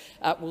decade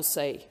will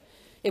see.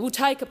 It will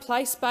take a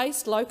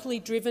place-based, locally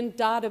driven,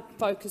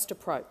 data-focused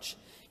approach,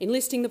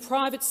 enlisting the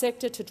private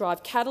sector to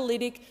drive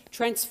catalytic,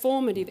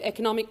 transformative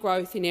economic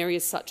growth in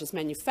areas such as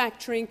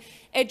manufacturing,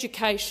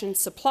 education,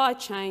 supply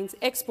chains,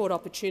 export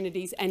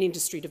opportunities and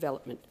industry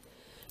development.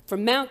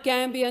 From Mount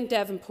Gambier and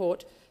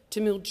Devonport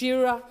to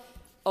Mildura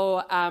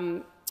or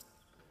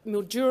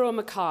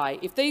Mackay,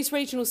 if these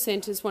regional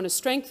centres want to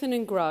strengthen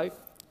and grow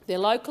their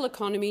local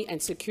economy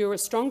and secure a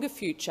stronger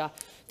future,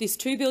 this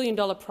 $2 billion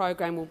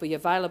program will be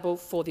available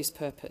for this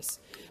purpose.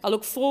 I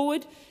look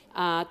forward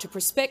to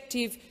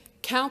prospective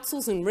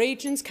councils and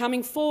regions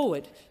coming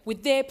forward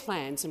with their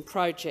plans and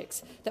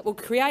projects that will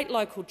create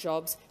local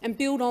jobs and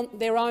build on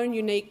their own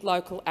unique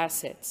local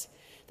assets.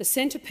 The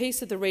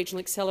centrepiece of the Regional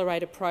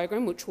Accelerator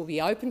program, which will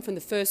be open from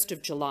the 1st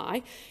of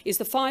July, is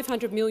the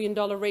 $500 million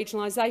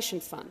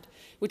Regionalisation Fund,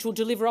 which will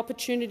deliver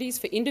opportunities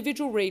for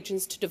individual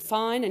regions to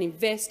define and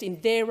invest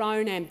in their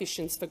own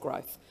ambitions for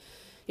growth.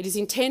 It is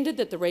intended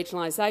that the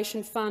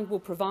Regionalisation Fund will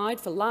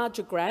provide for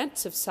larger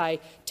grants of, say,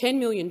 $10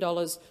 million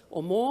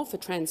or more for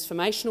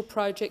transformational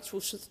projects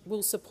which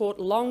will support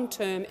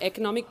long-term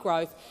economic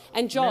growth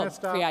and job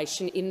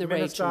creation in the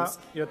regions.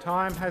 Your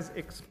time has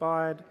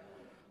expired.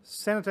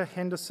 Senator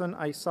Henderson,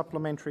 a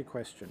supplementary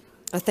question.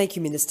 Thank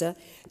you, Minister.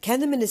 Can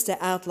the Minister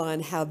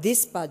outline how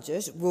this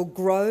budget will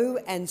grow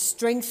and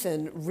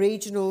strengthen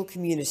regional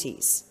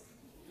communities?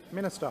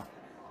 Minister.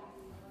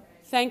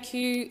 Thank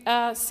you,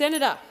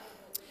 Senator.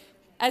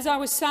 As I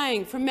was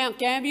saying, from Mount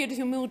Gambier to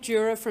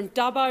Mildura, from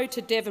Dubbo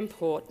to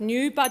Devonport,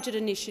 new budget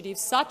initiatives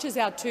such as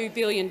our $2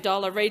 billion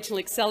Regional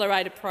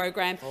Accelerator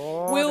program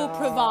will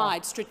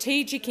provide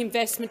strategic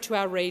investment to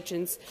our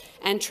regions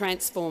and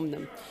transform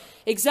them.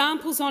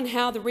 Examples on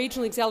how the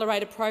Regional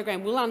Accelerator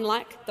program will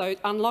unlock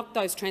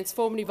those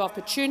transformative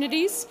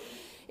opportunities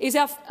is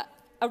a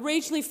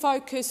regionally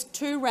focused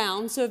 2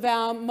 rounds of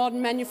our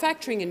modern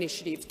manufacturing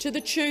initiative to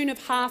the tune of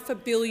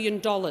 $500 million,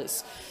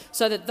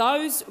 so that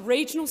those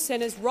regional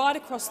centres right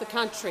across the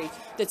country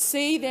that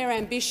see their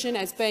ambition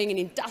as being an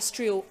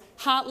industrial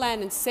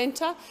heartland and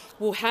centre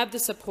will have the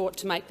support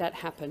to make that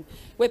happen.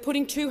 We're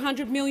putting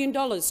 $200 million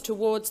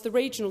towards the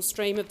regional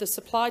stream of the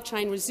Supply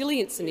Chain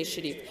Resilience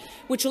Initiative,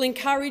 which will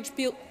encourage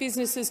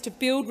businesses to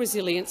build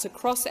resilience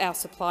across our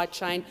supply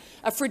chain,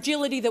 a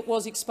fragility that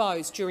was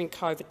exposed during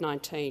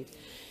COVID-19.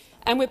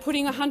 And we're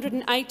putting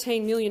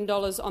 $118 million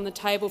on the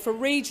table for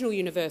regional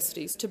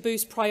universities to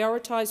boost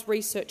prioritised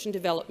research and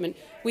development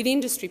with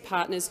industry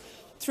partners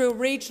through a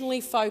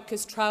regionally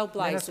focused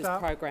Trailblazers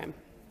program.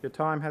 Your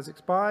time has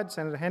expired.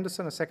 Senator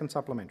Henderson, a second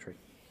supplementary.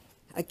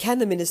 Can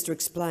the Minister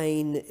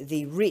explain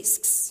the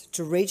risks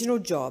to regional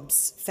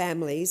jobs,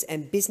 families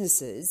and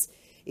businesses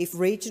if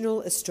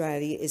regional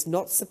Australia is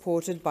not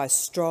supported by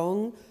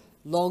strong,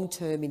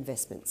 long-term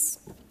investments?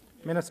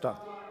 Minister.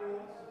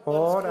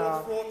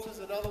 Order.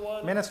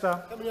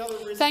 Minister.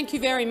 Thank you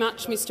very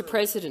much, Mr.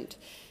 President.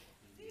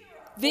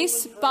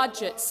 This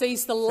budget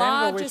sees the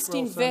largest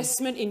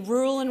investment in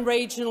rural and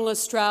regional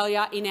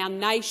Australia in our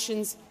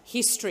nation's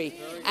history,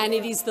 and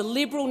it is the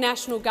Liberal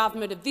National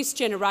Government of this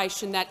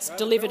generation that's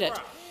delivered it.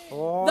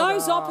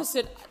 Those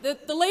opposite,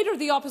 the Leader of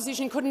the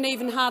Opposition couldn't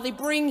even hardly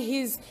bring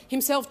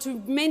himself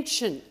to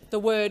mention the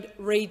word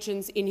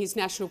regions in his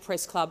National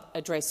Press Club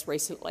address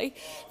recently.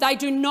 They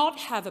do not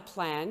have a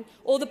plan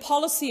or the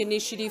policy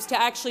initiatives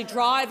to actually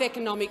drive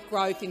economic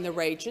growth in the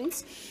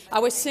regions.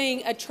 We're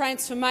seeing a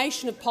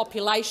transformation of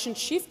population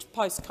shift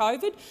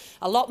post-COVID.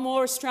 A lot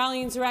more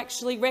Australians are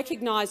actually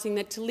recognising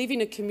that to live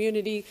in a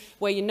community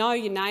where you know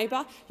your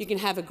neighbour, you can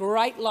have a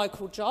great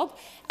local job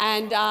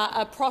and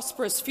a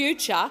prosperous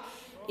future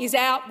is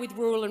out with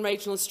rural and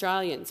regional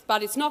Australians.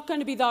 But it's not going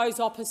to be those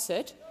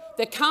opposite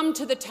that come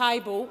to the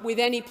table with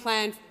any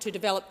plan to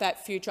develop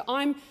that future.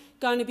 I'm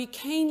going to be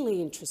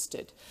keenly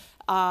interested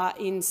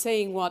in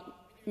seeing what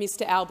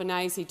Mr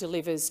Albanese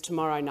delivers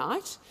tomorrow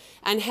night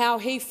and how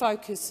he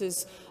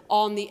focuses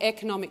on the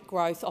economic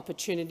growth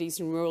opportunities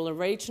in rural and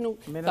regional.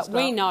 But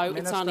we know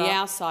it's only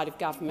our side of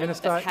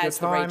government that has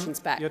the region's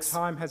backs. Your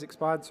time has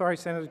expired. Sorry,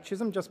 Senator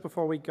Chisholm, just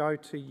before we go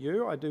to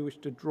you, I do wish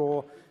to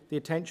draw the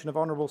attention of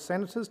honourable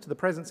senators to the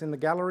presence in the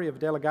gallery of a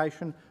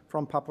delegation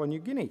from Papua New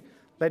Guinea,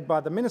 led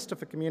by the Minister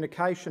for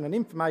Communication and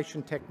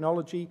Information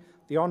Technology,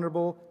 the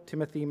Honourable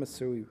Timothy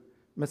Masiu.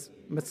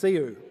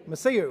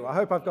 I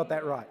hope I've got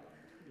that right.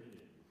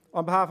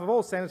 On behalf of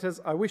all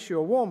senators, I wish you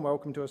a warm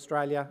welcome to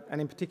Australia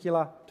and in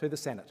particular to the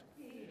Senate.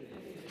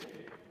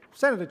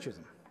 Senator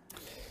Chisholm.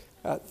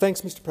 Thanks,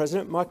 Mr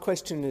President. My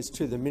question is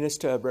to the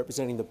Minister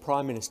representing the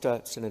Prime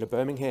Minister, Senator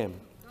Birmingham.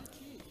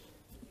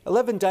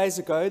 11 days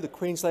ago, the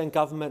Queensland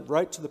Government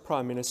wrote to the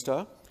Prime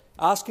Minister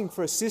asking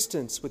for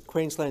assistance with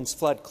Queensland's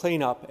flood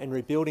clean-up and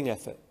rebuilding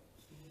effort.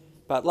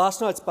 But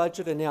last night's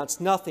budget announced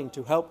nothing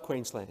to help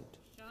Queensland.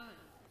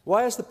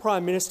 Why has the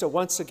Prime Minister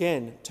once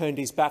again turned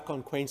his back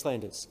on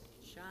Queenslanders?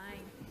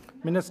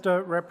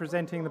 Minister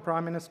representing the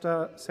Prime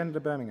Minister, Senator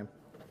Birmingham.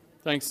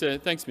 Thanks,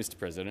 Mr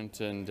President.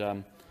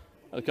 And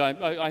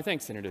I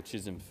thank Senator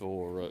Chisholm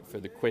for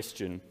the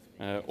question,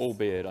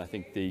 albeit I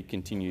think the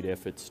continued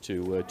efforts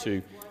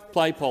to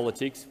play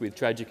politics with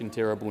tragic and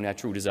terrible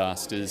natural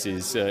disasters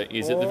is at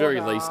the very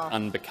least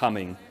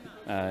unbecoming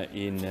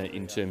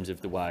in terms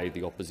of the way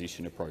the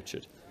opposition approach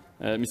it.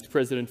 Mr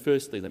President,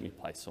 firstly, let me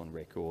place on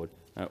record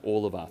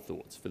all of our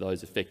thoughts for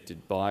those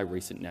affected by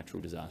recent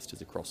natural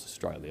disasters across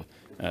Australia.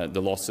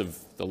 The loss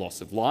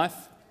of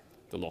life,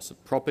 the loss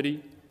of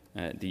property,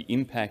 the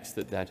impacts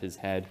that has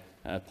had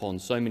upon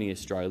so many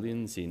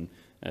Australians, in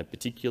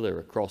particular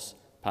across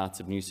parts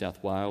of New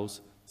South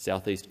Wales,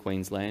 South East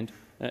Queensland,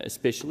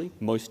 especially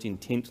most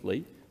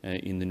intently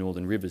in the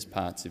Northern Rivers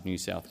parts of New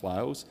South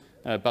Wales,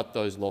 but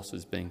those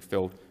losses being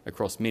felt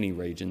across many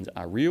regions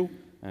are real.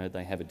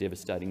 They have a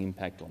devastating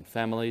impact on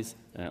families,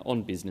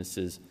 on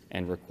businesses,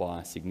 and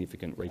require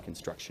significant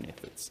reconstruction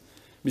efforts.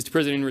 Mr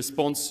President, in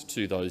response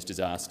to those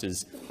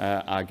disasters,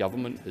 our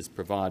government has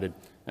provided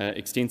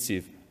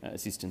extensive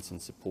assistance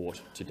and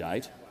support to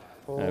date.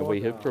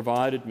 We have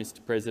provided,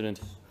 Mr President,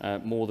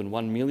 more than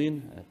 1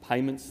 million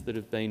payments that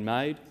have been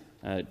made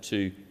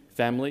to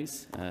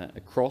families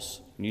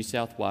across New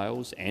South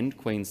Wales and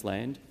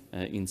Queensland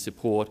in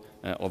support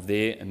of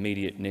their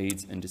immediate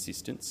needs and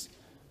assistance.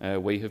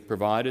 We have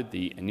provided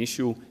the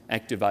initial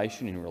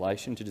activation in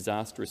relation to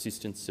disaster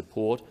assistance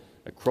support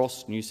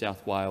across New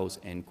South Wales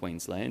and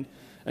Queensland.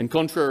 And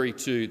contrary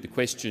to the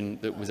question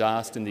that was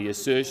asked and the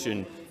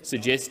assertion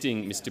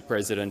suggesting, Mr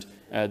President,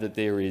 that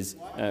there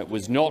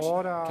was not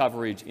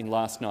coverage in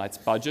last night's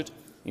budget,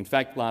 in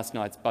fact, last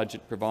night's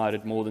budget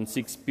provided more than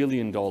 $6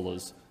 billion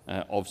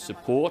of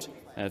support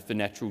for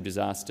natural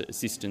disaster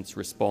assistance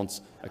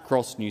response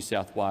across New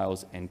South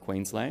Wales and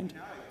Queensland.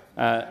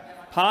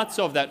 Parts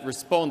of that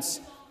response,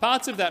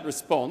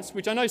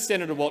 which I know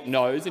Senator Watt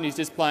knows and he's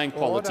just playing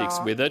politics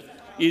with it,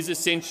 is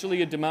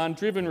essentially a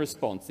demand-driven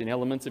response in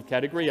elements of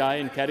Category A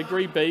and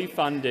Category B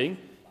funding,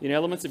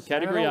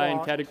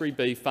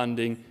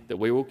 that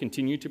we will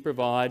continue to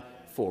provide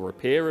for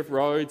repair of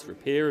roads,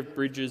 repair of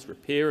bridges,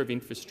 repair of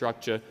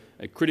infrastructure,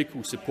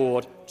 critical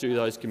support to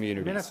those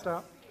communities.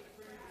 Minister.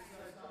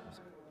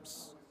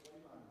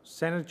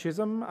 Senator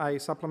Chisholm, a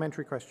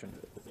supplementary question.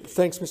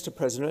 Thanks, Mr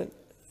President.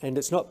 And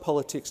it's not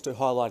politics to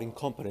highlight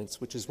incompetence,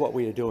 which is what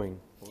we are doing.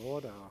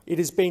 Order. It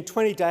has been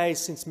 20 days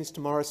since Mr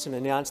Morrison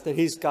announced that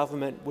his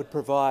government would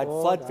provide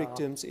flood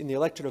victims in the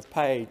electorate of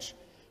Page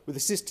with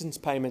assistance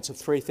payments of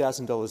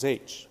 $3,000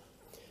 each.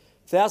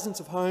 Thousands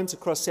of homes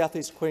across South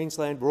East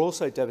Queensland were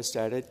also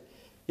devastated,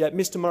 yet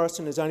Mr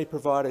Morrison has only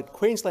provided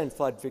Queensland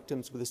flood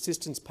victims with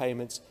assistance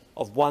payments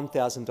of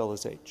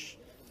 $1,000 each.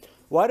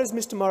 Why does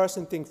Mr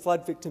Morrison think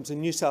flood victims in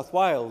New South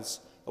Wales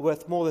are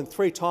worth more than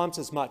 3 times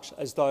as much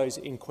as those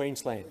in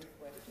Queensland?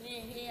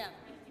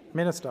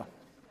 Minister.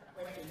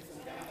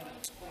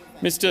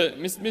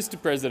 Mr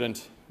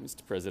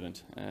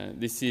President,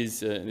 this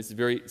is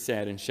very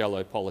sad and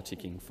shallow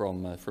politicking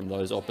from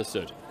those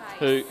opposite,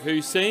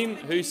 who seem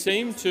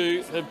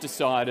to have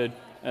decided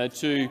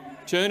to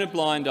turn a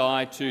blind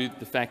eye to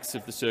the facts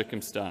of the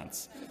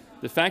circumstance.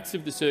 the facts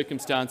of the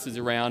circumstances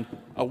around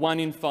a 1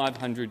 in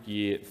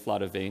 500-year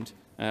flood event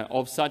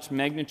of such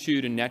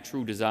magnitude and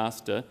natural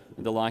disaster,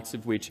 the likes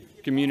of which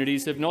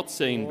communities have not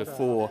seen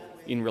before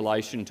in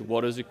relation to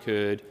what has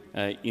occurred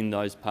in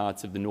those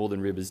parts of the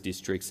Northern Rivers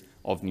districts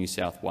of New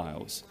South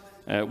Wales.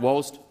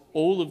 Whilst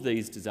all of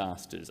these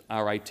disasters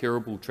are a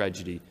terrible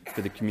tragedy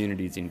for the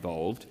communities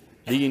involved,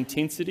 the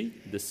intensity,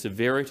 the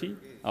severity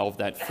of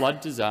that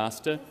flood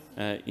disaster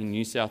in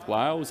New South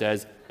Wales,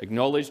 as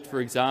acknowledged,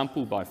 for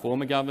example, by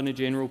former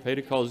Governor-General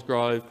Peter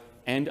Cosgrove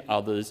and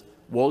others,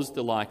 was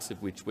the likes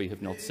of which we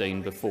have not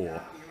seen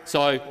before.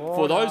 So,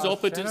 for those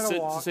opposites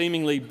to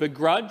seemingly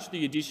begrudge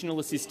the additional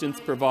assistance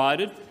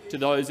provided to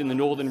those in the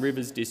Northern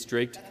Rivers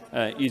district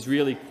is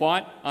really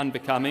quite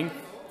unbecoming,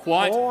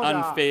 quite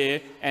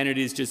unfair, and it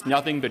is just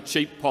nothing but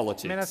cheap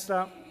politics.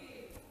 Minister.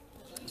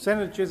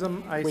 Senator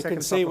Chisholm, a we second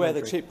can see where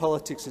the cheap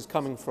politics is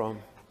coming from.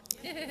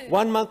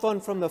 1 month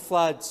on from the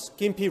floods,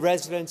 Gympie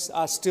residents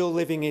are still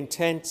living in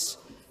tents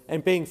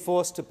and being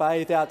forced to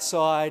bathe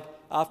outside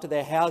after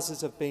their houses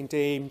have been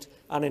deemed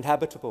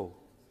uninhabitable.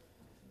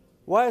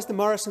 Why has the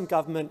Morrison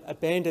government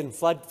abandoned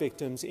flood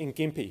victims in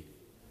Gympie?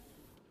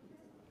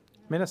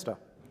 Minister.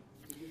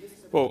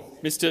 Well,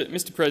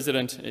 Mr.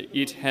 President,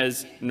 it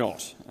has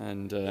not,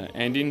 and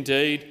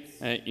indeed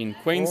in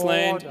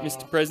Queensland,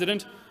 Mr.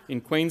 President,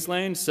 in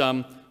Queensland,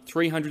 some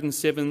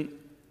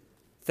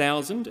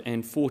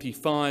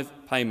 307,045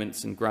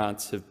 payments and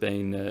grants have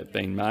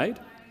been made.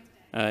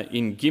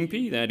 In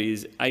Gympie, that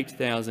is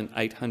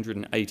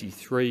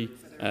 8,883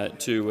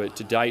 to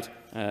date,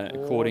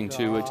 according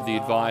to the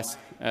advice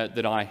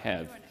that I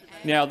have.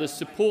 Now, the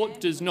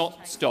support does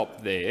not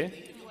stop there.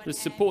 The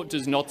support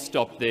does not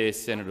stop there,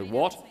 Senator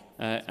Watt,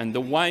 and the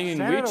way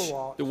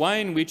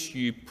in which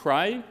you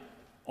prey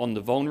on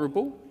the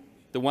vulnerable,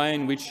 the way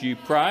in which you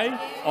prey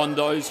on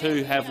those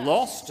who have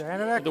lost,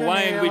 the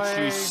way in which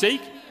you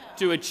seek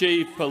to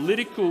achieve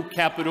political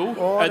capital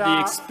at the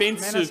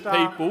expense of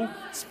people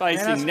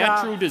facing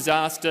natural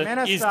disaster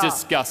is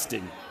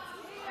disgusting.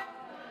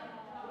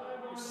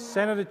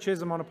 Senator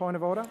Chisholm, on a point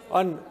of order.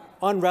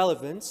 On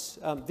relevance,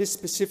 this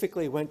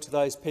specifically went to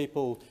those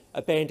people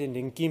abandoned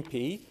in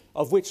Gympie,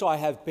 of which I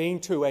have been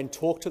to and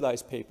talked to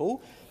those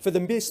people. For the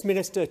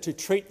Minister to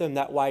treat them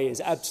that way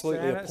is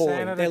absolutely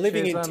appalling. They're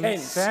living in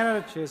tents.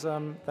 Senator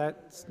Chisholm,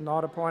 that's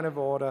not a point of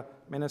order.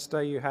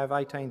 Minister, you have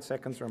 18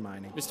 seconds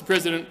remaining. Mr.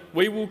 President,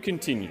 we will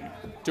continue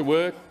to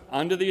work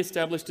under the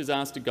established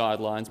disaster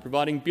guidelines,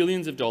 providing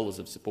billions of dollars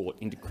of support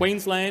into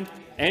Queensland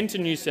and to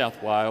New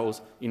South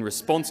Wales in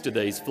response to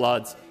these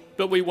floods,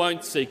 but we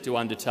won't seek to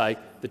undertake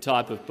the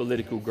type of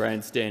political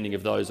grandstanding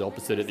of those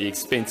opposite at the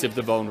expense of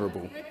the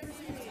vulnerable.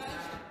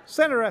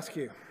 Senator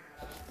Askew.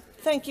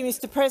 Thank you,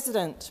 Mr.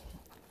 President.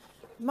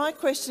 My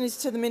question is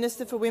to the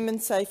Minister for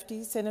Women's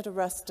Safety, Senator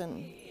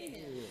Ruston.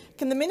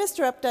 Can the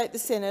Minister update the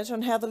Senate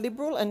on how the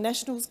Liberal and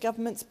Nationals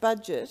government's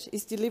budget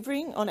is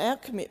delivering on our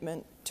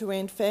commitment to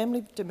end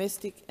family,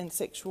 domestic and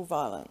sexual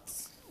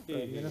violence?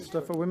 The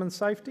Minister for Women's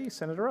Safety,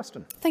 Senator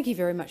Ruston. Thank you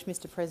very much,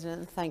 Mr. President,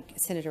 and thank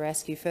Senator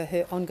Askew for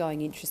her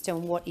ongoing interest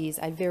on what is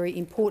a very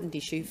important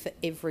issue for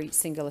every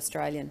single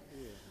Australian.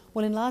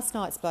 Well, in last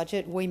night's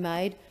budget, we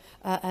made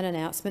an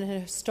announcement,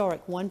 an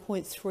historic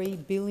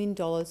 $1.3 billion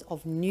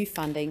of new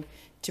funding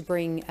to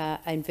bring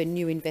and for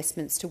new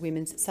investments to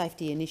women's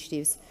safety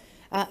initiatives.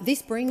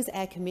 This brings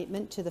our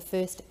commitment to the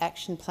first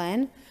action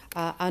plan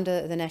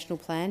under the National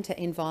Plan to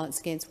end violence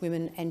against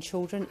women and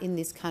children in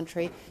this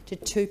country to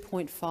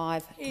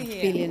 $2.5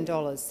 billion.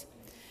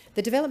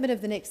 The development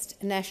of the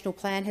next National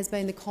Plan has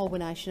been the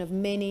culmination of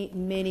many,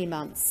 many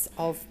months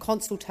of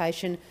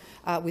consultation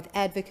with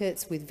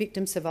advocates, with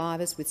victim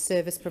survivors, with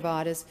service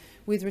providers,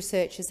 with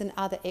researchers and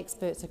other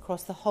experts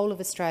across the whole of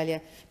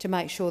Australia to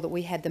make sure that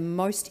we had the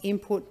most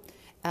input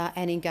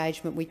and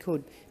engagement we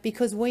could.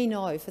 Because we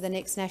know for the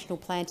next National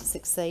Plan to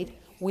succeed,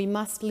 we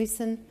must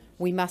listen,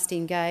 we must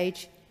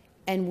engage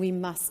and we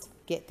must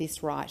get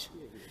this right.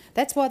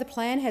 That's why the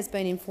plan has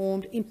been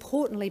informed,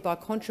 importantly, by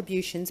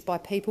contributions by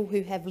people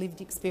who have lived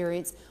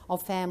experience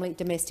of family,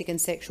 domestic and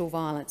sexual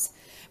violence,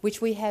 which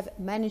we have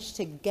managed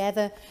to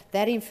gather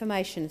that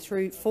information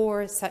through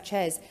forums such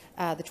as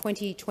the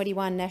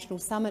 2021 National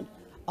Summit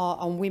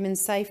on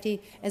women's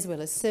safety, as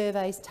well as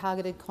surveys,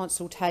 targeted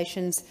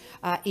consultations,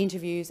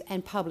 interviews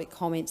and public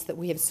comments that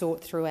we have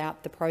sought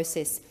throughout the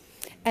process.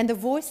 And the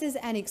voices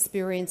and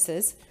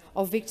experiences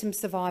of victim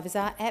survivors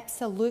are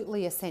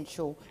absolutely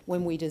essential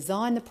when we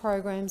design the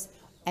programs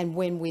and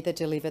when we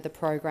deliver the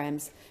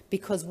programs,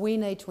 because we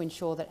need to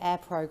ensure that our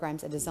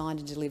programs are designed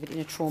and delivered in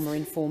a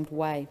trauma-informed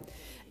way.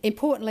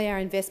 Importantly, our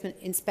investment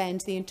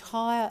spans the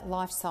entire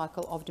life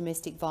cycle of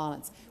domestic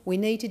violence. We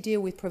need to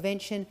deal with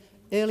prevention,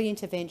 early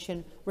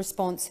intervention,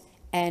 response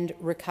and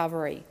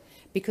recovery,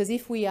 because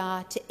if we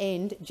are to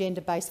end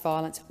gender-based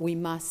violence, we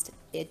must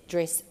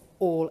address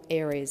all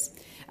areas.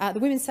 The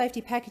Women's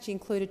Safety Package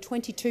included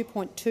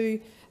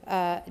 $22.2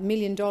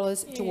 million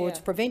towards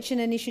prevention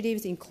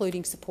initiatives,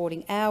 including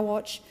supporting Our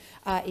Watch.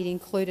 It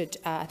included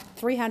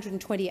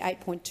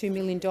 $328.2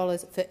 million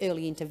for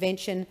early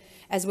intervention,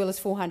 as well as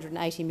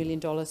 $480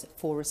 million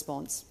for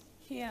response.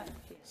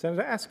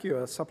 Senator Askew,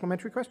 a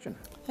supplementary question.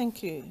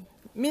 Thank you.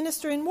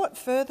 Minister, in what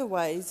further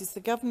ways is the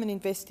government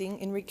investing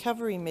in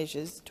recovery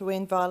measures to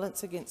end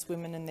violence against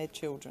women and their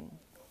children?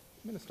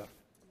 Minister.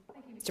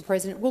 Mr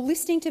President, well,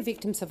 listening to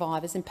victim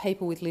survivors and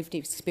people with lived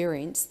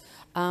experience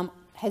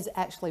has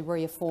actually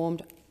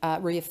reaffirmed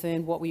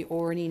what we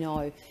already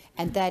know,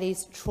 and that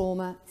is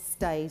trauma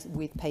stays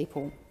with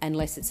people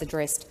unless it's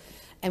addressed.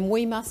 And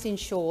we must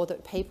ensure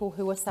that people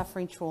who are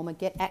suffering trauma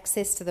get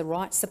access to the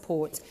right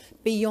supports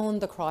beyond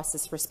the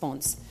crisis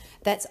response.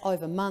 That's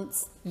over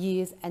months,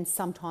 years and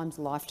sometimes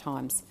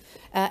lifetimes.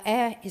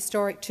 Our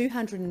historic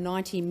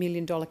 $290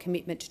 million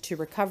commitment to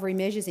recovery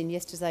measures in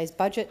yesterday's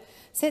budget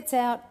sets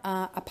out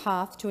a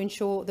path to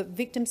ensure that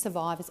victim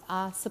survivors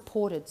are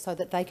supported so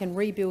that they can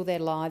rebuild their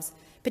lives,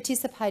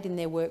 participate in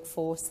their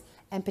workforce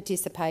and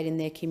participate in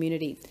their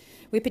community.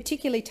 We're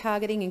particularly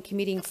targeting and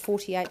committing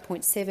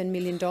 $48.7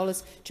 million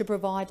to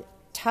provide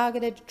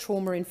targeted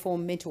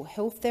trauma-informed mental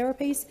health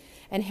therapies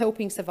and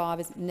helping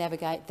survivors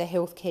navigate the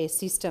healthcare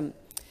system.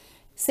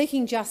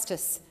 Seeking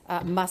justice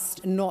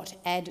must not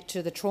add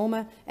to the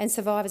trauma, and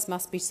survivors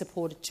must be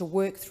supported to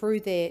work through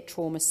their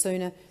trauma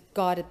sooner,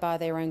 guided by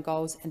their own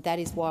goals, and that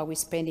is why we're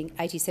spending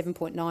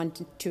 $87.9 million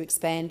to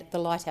expand the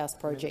Lighthouse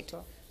project.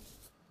 Minister.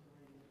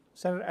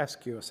 Senator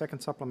Askew, a second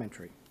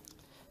supplementary.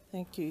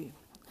 Thank you.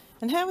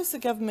 And how is the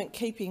government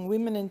keeping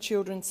women and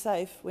children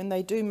safe when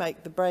they do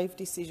make the brave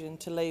decision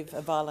to leave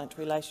a violent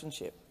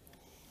relationship?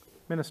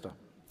 Minister.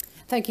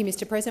 Thank you,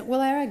 Mr President. Well,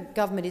 our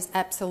government is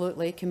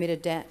absolutely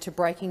committed to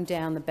breaking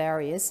down the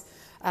barriers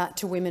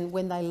to women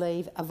when they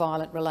leave a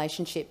violent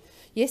relationship.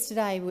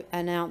 Yesterday we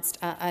announced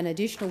an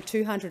additional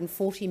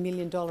 $240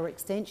 million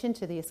extension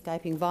to the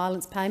Escaping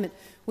Violence payment,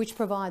 which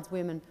provides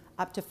women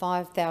up to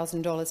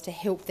 $5,000 to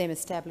help them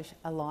establish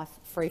a life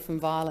free from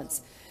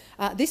violence.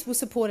 This will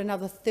support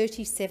another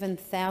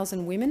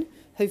 37,000 women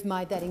who've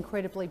made that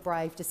incredibly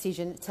brave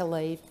decision to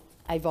leave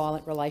a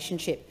violent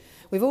relationship.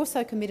 We've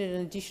also committed an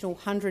additional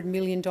 $100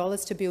 million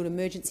to build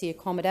emergency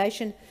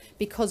accommodation,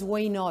 because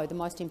we know the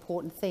most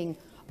important thing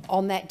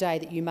on that day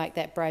that you make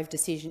that brave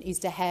decision is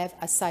to have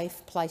a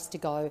safe place to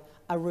go,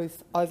 a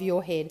roof over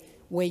your head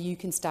where you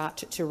can start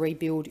to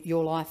rebuild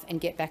your life and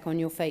get back on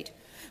your feet.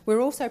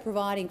 We're also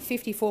providing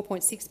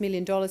 $54.6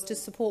 million to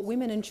support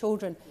women and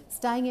children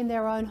staying in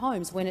their own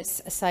homes when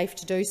it's safe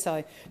to do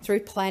so, through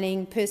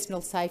planning,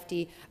 personal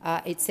safety,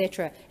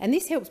 etc. And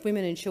this helps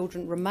women and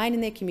children remain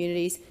in their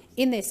communities,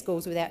 in their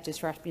schools without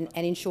disruption,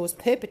 and ensures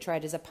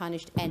perpetrators are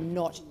punished and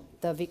not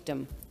the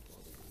victim.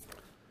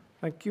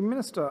 Thank you,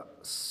 Minister.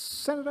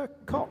 Senator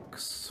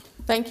Cox.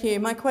 Thank you.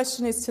 My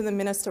question is to the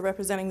Minister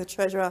representing the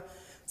Treasurer,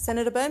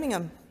 Senator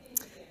Birmingham.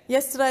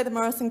 Yesterday, the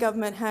Morrison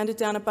government handed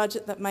down a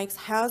budget that makes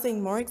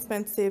housing more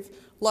expensive,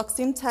 locks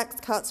in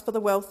tax cuts for the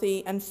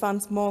wealthy and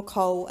funds more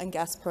coal and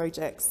gas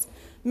projects.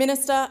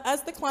 Minister,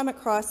 as the climate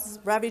crisis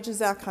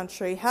ravages our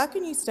country, how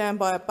can you stand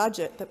by a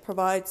budget that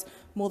provides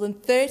more than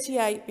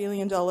 $38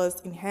 billion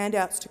in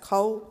handouts to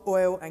coal,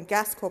 oil and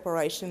gas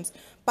corporations,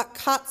 but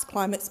cuts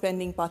climate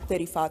spending by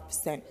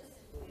 35%?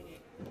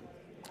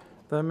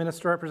 The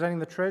Minister representing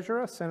the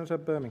Treasurer, Senator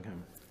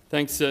Birmingham.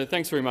 Thanks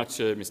very much,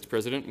 Mr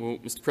President. Well,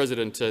 Mr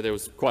President, there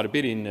was quite a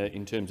bit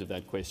in terms of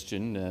that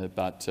question,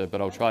 but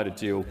I'll try to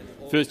deal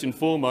first and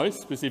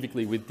foremost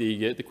specifically with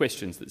the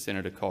questions that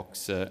Senator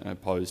Cox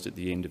posed at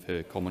the end of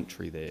her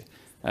commentary there.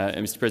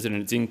 Mr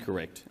President, it's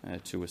incorrect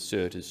to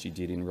assert, as she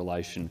did in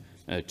relation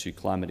to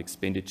climate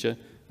expenditure,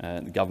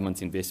 the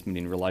government's investment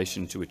in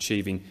relation to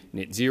achieving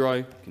net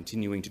zero,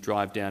 continuing to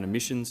drive down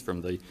emissions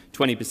from the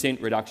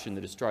 20% reduction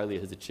that Australia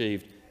has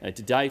achieved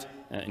to date,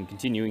 and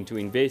continuing to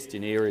invest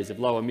in areas of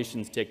low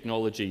emissions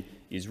technology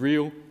is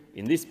real.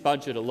 In this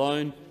budget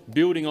alone,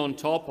 building on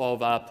top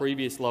of our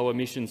previous low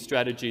emissions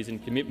strategies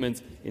and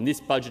commitments, in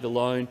this budget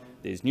alone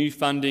there's new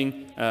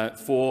funding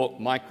for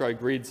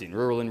microgrids in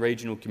rural and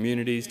regional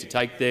communities to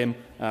take them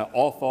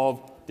off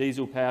of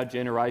diesel-powered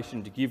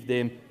generation, to give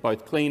them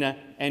both cleaner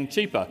and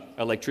cheaper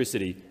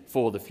electricity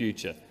for the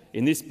future.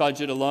 In this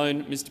budget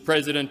alone, Mr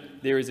President,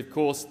 there is of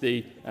course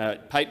the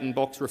patent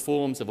box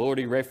reforms I've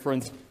already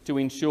referenced to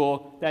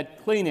ensure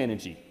that clean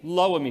energy,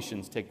 low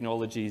emissions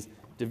technologies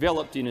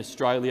developed in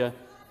Australia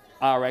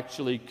are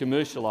actually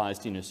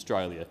commercialised in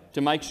Australia, to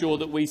make sure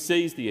that we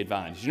seize the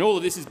advantage. And all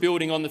of this is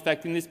building on the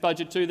fact in this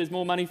budget too there's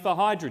more money for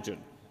hydrogen,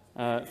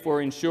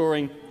 for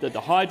ensuring that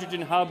the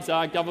hydrogen hubs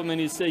our government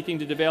is seeking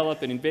to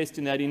develop and invest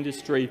in that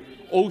industry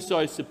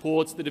also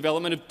supports the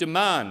development of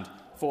demand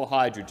for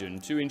hydrogen,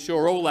 to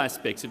ensure all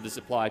aspects of the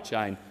supply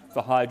chain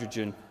for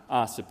hydrogen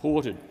are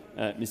supported,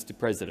 Mr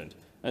President.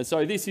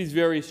 So this is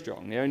very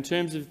strong. Now, in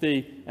terms of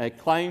the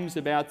claims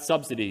about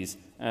subsidies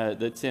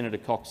that Senator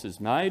Cox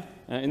has made,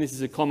 and this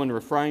is a common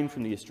refrain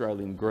from the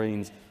Australian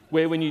Greens,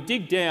 where when you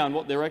dig down,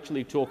 what they're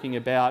actually talking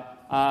about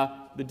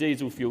are the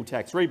diesel fuel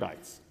tax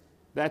rebates.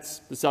 That's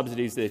the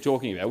subsidies they're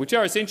talking about, which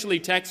are essentially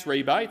tax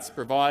rebates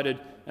provided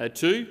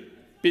to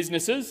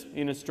businesses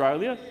in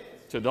Australia,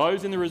 to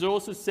those in the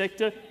resources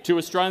sector, to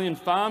Australian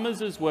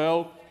farmers as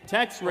well,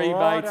 tax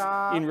rebates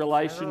in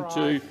relation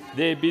to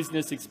their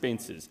business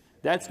expenses.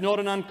 That's not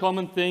an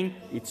uncommon thing.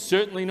 It's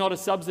certainly not a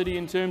subsidy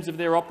in terms of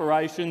their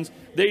operations.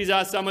 These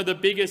are some of the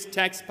biggest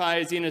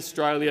taxpayers in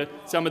Australia,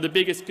 some of the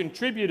biggest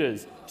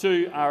contributors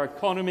to our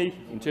economy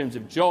in terms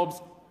of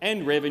jobs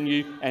and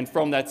revenue, and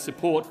from that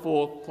support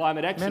for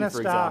climate action,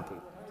 for example.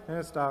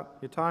 Minister,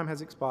 your time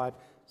has expired.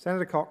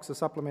 Senator Cox, a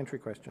supplementary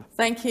question.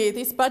 Thank you.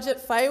 This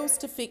budget fails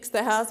to fix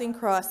the housing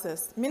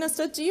crisis.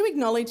 Minister, do you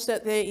acknowledge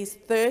that there is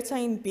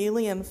 $13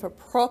 billion for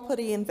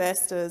property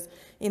investors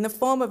in the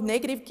form of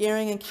negative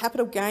gearing and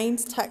capital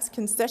gains tax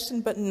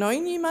concession, but no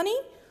new money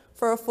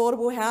for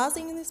affordable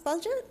housing in this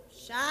budget?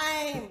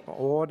 Shame.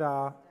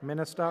 Order.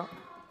 Minister.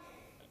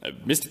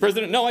 Mr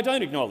President, no, I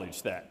don't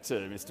acknowledge that,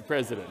 Mr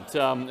President,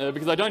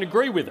 because I don't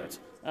agree with it.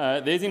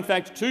 There's in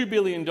fact $2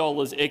 billion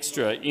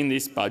extra in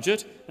this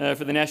budget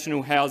for the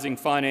National Housing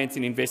Finance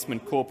and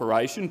Investment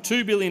Corporation,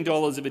 $2 billion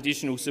of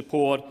additional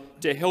support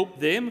to help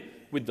them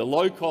with the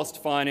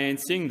low-cost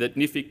financing that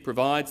NIFIC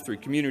provides through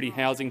community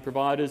housing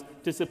providers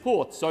to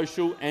support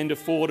social and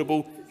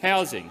affordable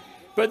housing.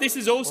 But this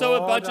is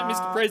also a budget,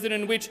 Mr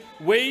President, in which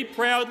we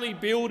proudly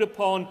build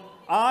upon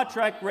our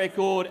track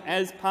record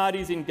as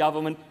parties in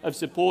government of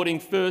supporting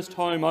first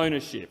home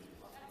ownership.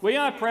 We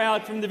are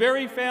proud from the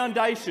very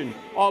foundation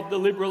of the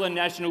Liberal and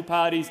National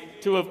parties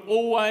to have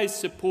always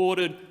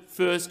supported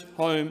first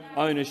home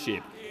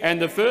ownership. And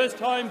the first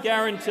home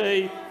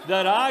guarantee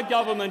that our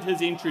government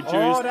has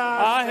introduced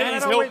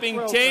is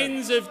helping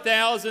tens of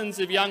thousands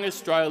of young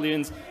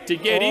Australians to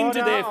get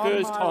into their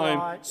first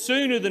home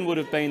sooner than would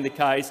have been the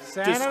case,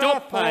 to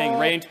stop paying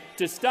rent,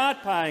 to start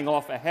paying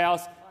off a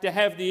house, to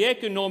have the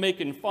economic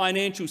and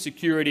financial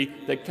security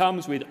that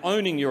comes with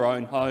owning your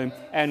own home,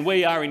 and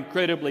we are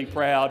incredibly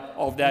proud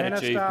of that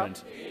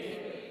achievement.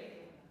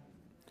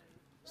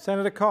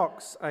 Senator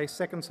Cox, a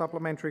second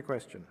supplementary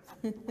question.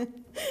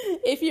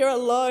 If you're a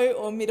low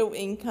or middle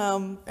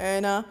income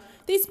earner,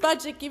 this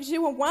budget gives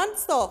you a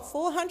once-off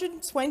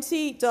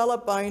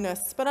 $420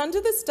 bonus, but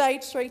under the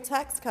Stage 3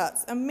 tax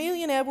cuts, a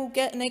millionaire will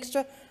get an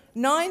extra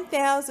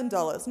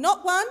 $9,000,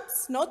 not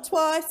once, not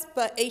twice,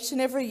 but each and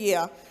every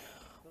year.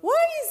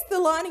 Why is the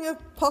lining of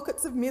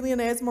pockets of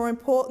millionaires more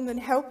important than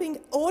helping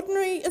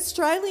ordinary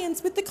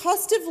Australians with the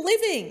cost of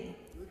living?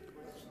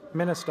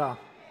 Minister.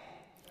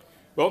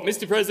 Well,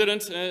 Mr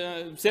President,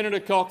 Senator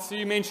Cox,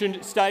 you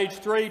mentioned Stage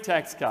 3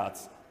 tax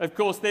cuts. Of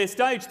course, they're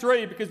Stage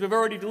 3 because we've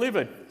already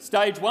delivered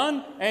Stage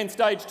 1 and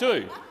Stage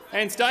 2.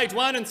 And Stage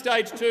 1 and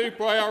Stage 2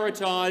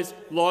 prioritise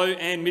low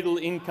and middle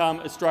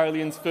income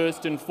Australians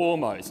first and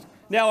foremost.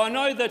 Now, I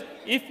know that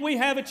if we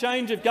have a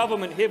change of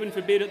government, heaven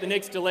forbid, at the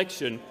next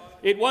election,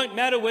 it won't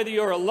matter whether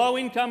you're a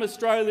low-income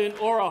Australian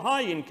or a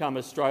high-income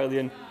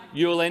Australian,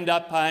 you'll end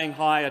up paying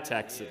higher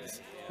taxes.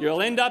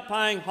 You'll end up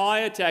paying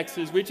higher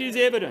taxes, which is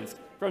evidenced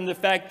from the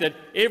fact that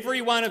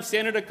every one of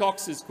Senator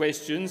Cox's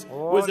questions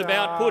was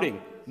about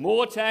putting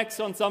more tax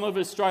on some of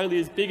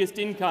Australia's biggest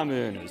income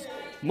earners,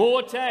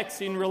 more tax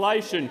in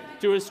relation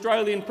to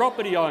Australian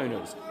property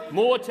owners,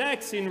 more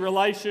tax in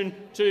relation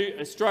to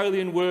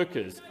Australian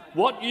workers.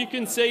 What you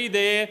can see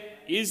there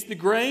is the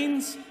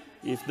Greens,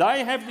 if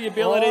they have the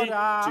ability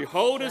to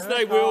hold as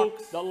they will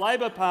the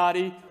Labor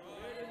Party,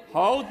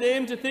 hold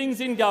them to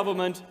things in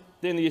government,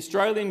 then the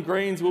Australian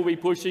Greens will be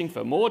pushing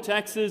for more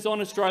taxes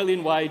on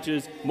Australian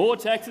wages, more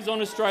taxes on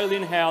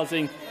Australian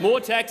housing, more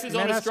taxes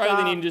on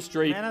Australian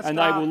industry, and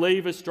they will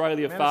leave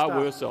Australia far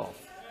worse off.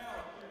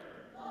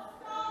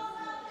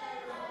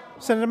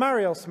 Senator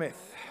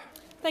Marielle-Smith.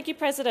 Thank you,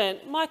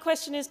 President. My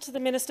question is to the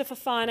Minister for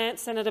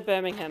Finance, Senator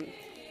Birmingham.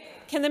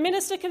 Can the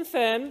minister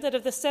confirm that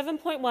of the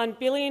 $7.1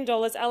 billion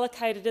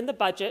allocated in the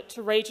budget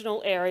to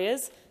regional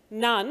areas,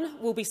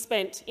 none will be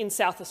spent in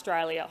South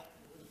Australia?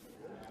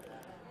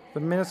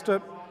 The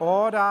Minister.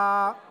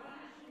 Order.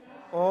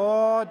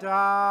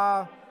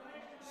 Order.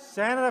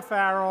 Senator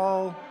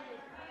Farrell.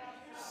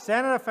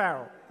 Senator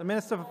Farrell. The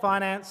Minister for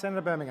Finance,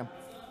 Senator Birmingham.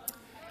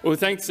 Well,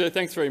 thanks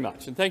very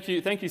much, and thank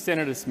you,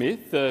 Senator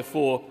Smith,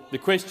 for the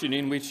question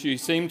in which you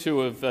seem to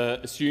have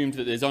assumed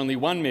that there's only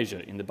one measure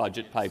in the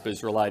budget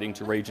papers relating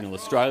to regional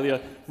Australia,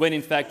 when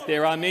in fact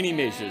there are many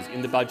measures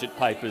in the budget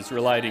papers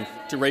relating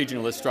to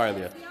regional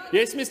Australia.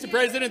 Yes, Mr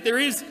President, there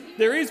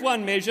is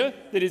one measure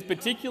that is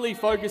particularly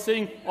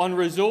focusing on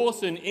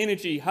resource and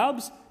energy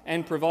hubs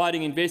and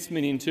providing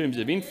investment in terms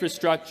of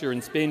infrastructure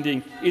and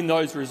spending in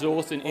those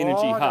resource and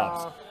energy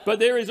hubs. But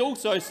there is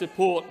also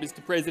support,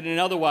 Mr President, in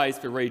other ways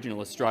for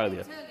regional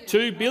Australia.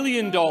 $2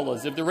 billion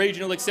of the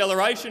Regional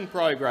Acceleration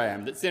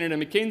Program that Senator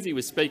Mackenzie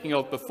was speaking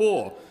of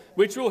before,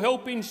 which will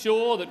help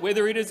ensure that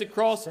whether it is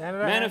across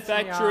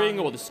manufacturing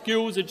or the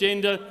skills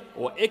agenda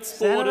or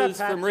exporters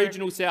from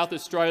regional South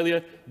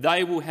Australia,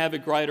 they will have a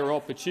greater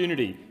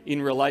opportunity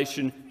in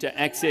relation to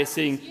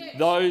accessing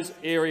those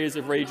areas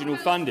of regional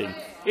funding.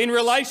 In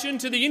relation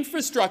to the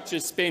infrastructure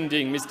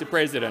spending, Mr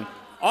President,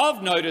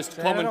 I've noticed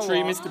commentary,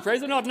 Mr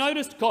President, I've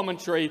noticed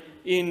commentary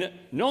in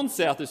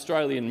non-South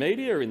Australian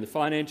media, in the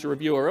Financial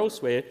Review or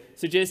elsewhere,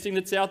 suggesting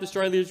that South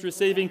Australia is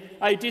receiving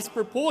a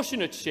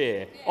disproportionate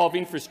share of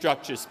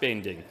infrastructure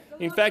spending.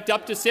 In fact,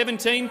 up to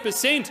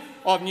 17%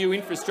 of new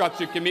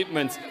infrastructure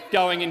commitments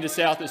going into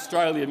South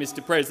Australia,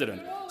 Mr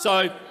President.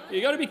 So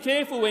you've got to be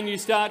careful when you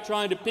start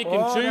trying to pick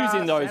and choose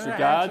in those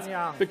regards,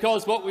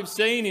 because what we've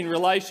seen in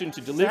relation to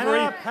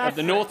delivery of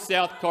the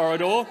North-South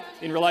corridor,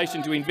 in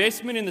relation to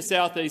investment in the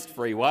South East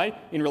Freeway,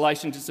 in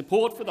relation to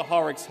support for the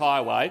Horrocks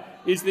Highway,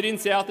 is that in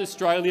South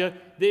Australia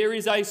there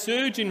is a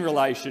surge in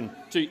relation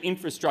to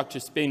infrastructure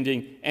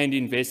spending and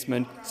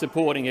investment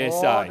supporting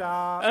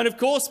SA. And of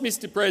course,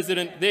 Mr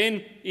President,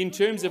 then in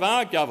terms of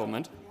our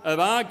government,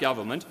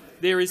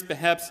 there is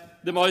perhaps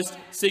the most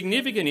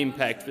significant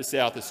impact for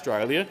South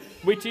Australia,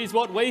 which is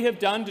what we have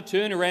done to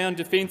turn around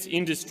defence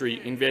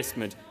industry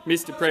investment,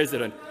 Mr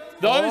President.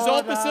 Those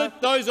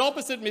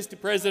opposite, Mr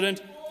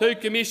President, who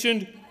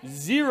commissioned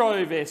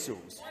 0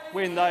 vessels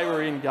when they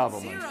were in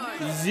government.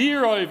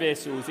 0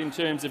 vessels in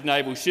terms of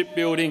naval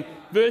shipbuilding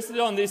versus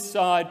on this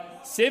side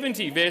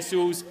 70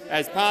 vessels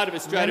as part of a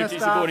strategy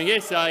supporting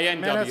SA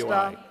and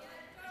WA.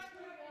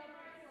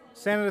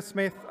 Senator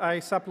Smith, a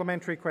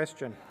supplementary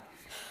question.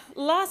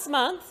 Last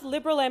month,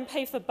 Liberal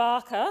MP for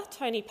Barker,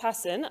 Tony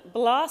Passon,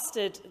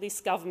 blasted this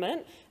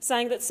government,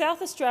 saying that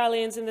South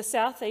Australians in the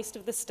southeast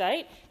of the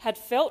state had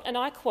felt, and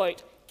I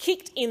quote,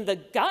 kicked in the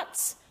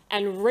guts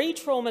and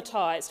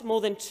re-traumatised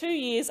more than 2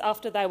 years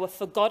after they were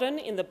forgotten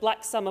in the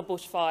Black Summer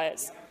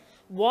bushfires.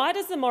 Why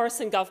does the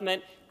Morrison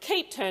government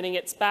keep turning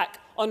its back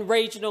on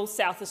regional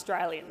South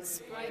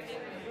Australians?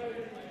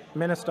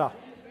 Minister.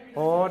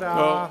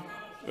 Order.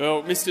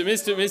 Well,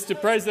 Mr.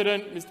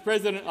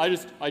 President,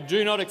 I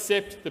do not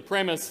accept the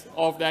premise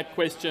of that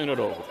question at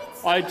all.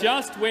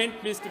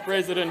 Mr.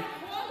 President,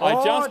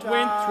 I just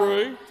went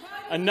through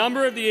a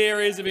number of the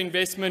areas of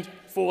investment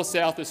for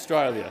South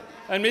Australia.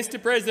 And,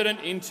 Mr. President,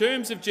 in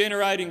terms of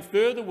generating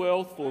further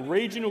wealth for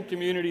regional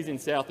communities in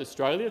South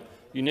Australia,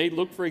 you need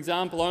look, for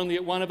example, only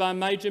at one of our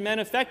major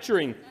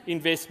manufacturing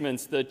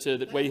investments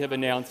that we have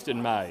announced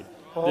and made.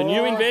 The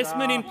new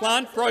investment in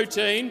plant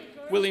protein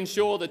will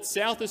ensure that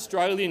South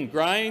Australian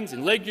grains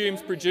and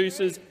legumes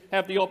producers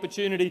have the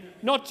opportunity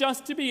not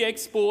just to be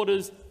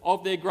exporters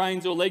of their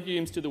grains or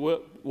legumes to the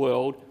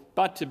world,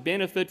 but to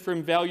benefit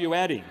from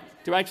value-adding,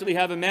 to actually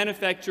have a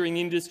manufacturing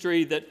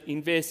industry that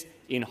invests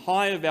in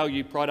higher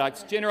value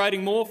products,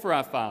 generating more for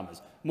our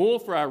farmers, more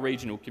for our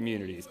regional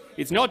communities.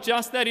 It's not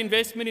just that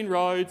investment in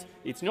roads,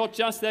 it's not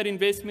just that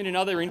investment in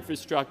other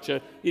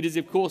infrastructure, it is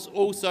of course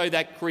also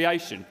that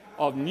creation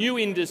of new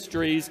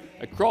industries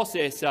across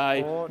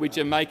SA which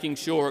are making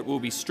sure it will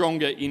be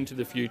stronger into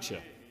the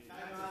future.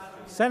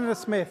 Senator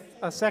Smith,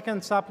 a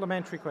second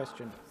supplementary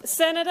question.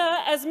 Senator,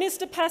 as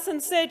Mr Passon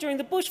said, during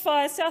the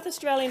bushfires, South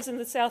Australians in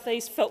the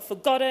southeast felt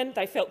forgotten,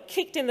 they felt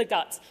kicked in the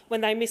guts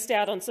when they missed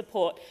out on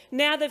support.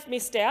 Now they've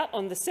missed out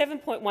on the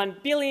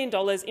 $7.1 billion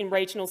in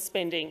regional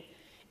spending.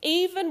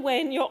 Even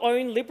when your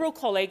own Liberal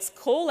colleagues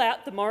call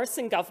out the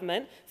Morrison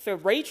government for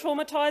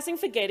re-traumatising,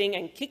 forgetting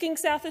and kicking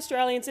South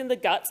Australians in the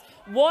guts,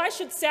 why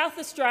should South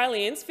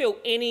Australians feel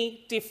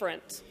any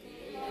different?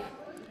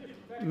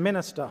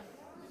 Minister.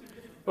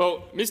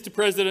 Well, Mr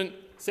President,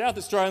 South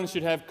Australians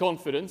should have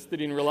confidence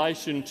that in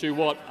relation to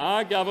what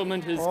our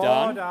government has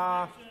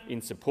done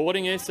in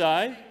supporting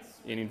SA,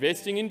 in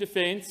investing in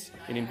defence,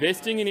 in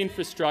investing in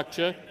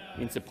infrastructure,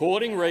 in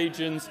supporting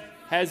regions,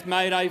 has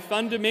made a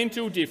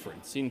fundamental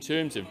difference in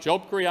terms of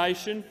job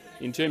creation,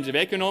 in terms of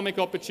economic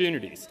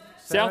opportunities.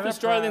 South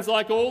Australians,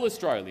 like all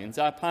Australians,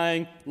 are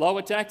paying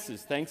lower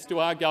taxes thanks to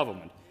our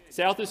government.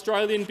 South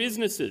Australian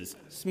businesses,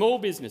 small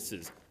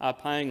businesses, are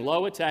paying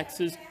lower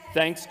taxes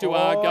thanks to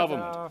our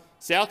government.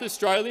 South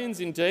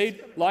Australians,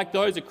 indeed, like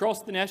those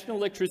across the national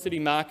electricity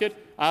market,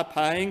 are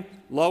paying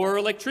lower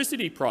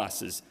electricity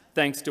prices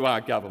thanks to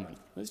our government.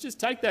 Let's just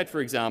take that,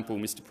 for example,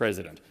 Mr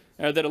President.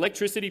 That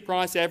electricity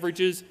price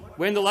averages,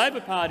 when the Labor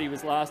Party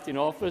was last in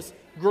office,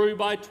 grew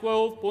by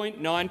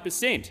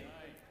 12.9%.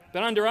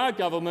 But under our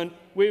government,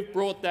 we've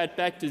brought that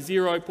back to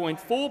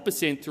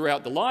 0.4%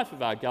 throughout the life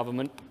of our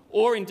government,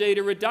 or indeed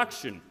a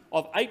reduction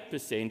of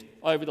 8%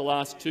 over the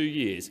last 2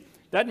 years.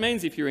 That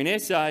means if you're in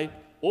SA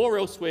or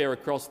elsewhere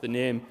across the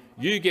NEM,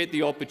 you get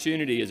the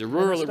opportunity as a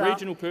rural or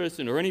regional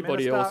person or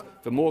anybody else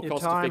for more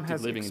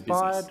cost-effective living and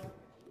business.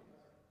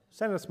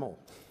 Senator Small.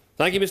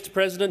 Thank you, Mr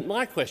President.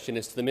 My question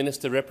is to the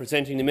Minister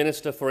representing the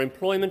Minister for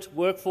Employment,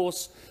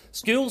 Workforce,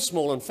 Skills,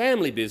 Small and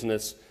Family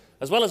Business,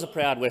 as well as a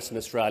proud Western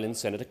Australian,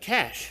 Senator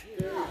Cash.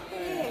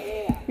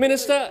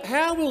 Minister,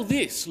 how will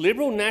this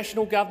Liberal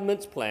National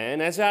Government's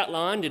plan, as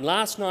outlined in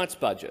last night's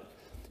budget,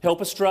 help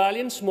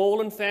Australian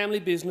small and family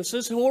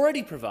businesses who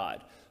already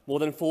provide more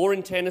than 4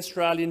 in 10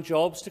 Australian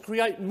jobs to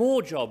create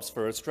more jobs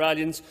for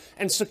Australians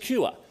and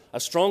secure a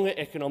stronger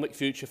economic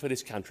future for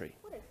this country?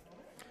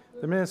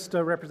 The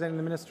Minister representing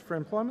the Minister for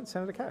Employment,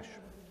 Senator Cash.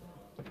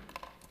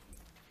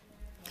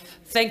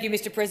 Thank you,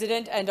 Mr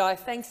President, and I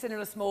thank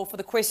Senator Small for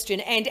the question.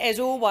 And as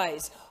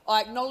always,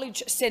 I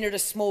acknowledge Senator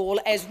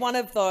Small as one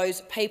of those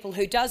people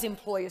who does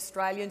employ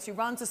Australians, who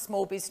runs a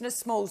small business,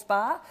 Small's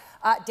Bar,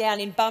 down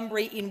in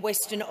Bunbury in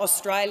Western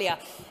Australia.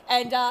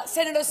 And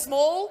Senator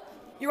Small,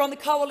 you're on the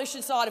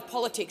coalition side of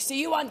politics, so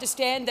you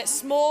understand that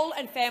small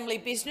and family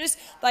business,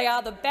 they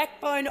are the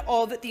backbone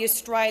of the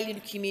Australian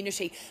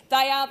community.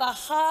 They are the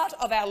heart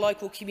of our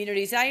local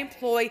communities. They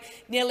employ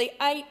nearly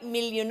 8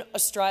 million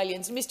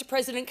Australians. And Mr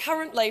President,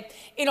 currently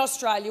in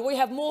Australia we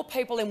have more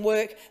people in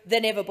work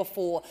than ever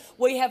before.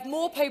 We have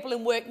more people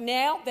in work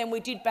now than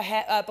we did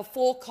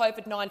before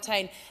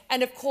COVID-19.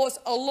 And of course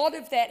a lot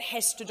of that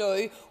has to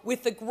do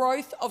with the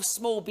growth of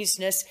small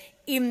business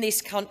in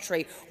this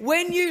country.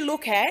 When you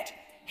look at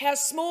how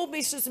small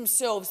businesses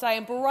themselves, they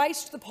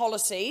embraced the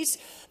policies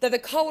that the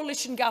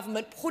coalition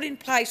government put in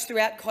place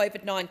throughout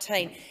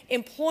COVID-19.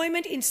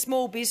 Employment in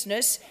small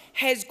business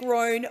has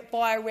grown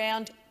by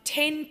around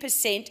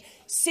 10%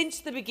 since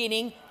the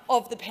beginning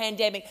of the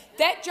pandemic.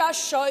 That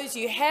just shows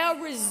you how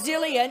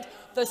resilient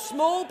the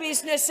small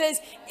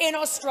businesses in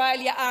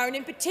Australia are, and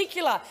in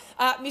particular,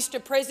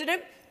 Mr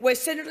President, where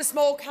Senator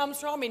Small comes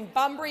from, in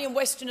Bunbury in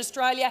Western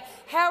Australia,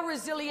 how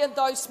resilient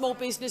those small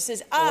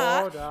businesses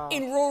are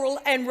in rural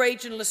and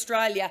regional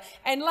Australia.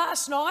 And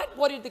last night,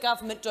 what did the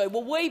government do?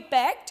 Well, we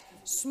backed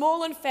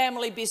small and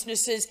family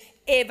businesses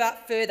ever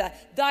further.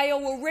 They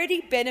are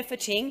already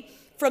benefiting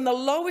from the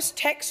lowest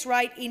tax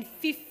rate in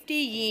 50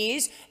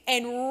 years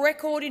and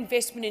record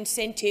investment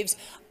incentives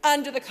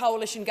under the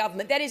coalition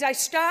government. That is a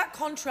stark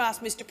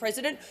contrast, Mr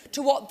President,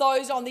 to what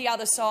those on the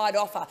other side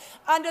offer.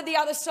 Under the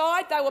other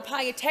side, they were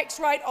paying a tax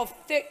rate of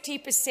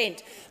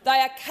 30%. They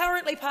are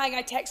currently paying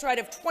a tax rate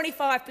of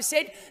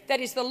 25%.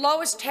 That is the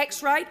lowest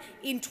tax rate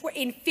in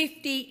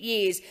 50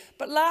 years.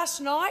 But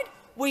last night,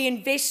 we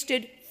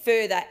invested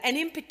further, and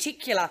in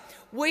particular,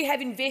 we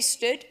have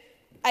invested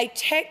a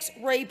tax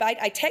rebate,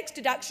 a tax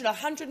deduction, a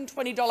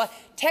 $120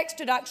 tax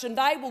deduction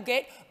they will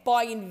get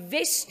by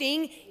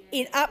investing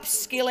in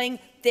upskilling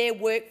their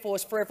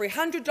workforce. For every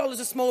 $100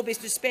 a small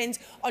business spends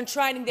on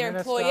training their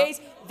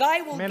employees,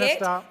 they will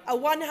get a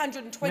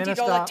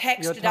 $120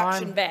 tax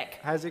deduction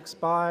back. Has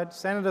expired.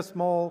 Senator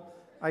Small,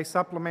 a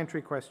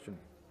supplementary question.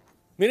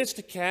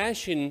 Minister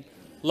Cash, in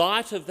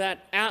light of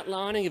that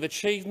outlining of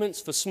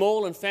achievements for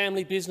small and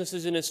family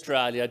businesses in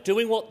Australia,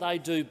 doing what they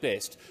do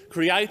best,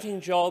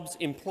 creating jobs,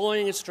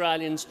 employing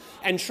Australians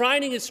and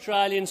training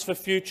Australians for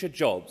future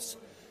jobs,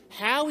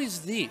 how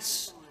is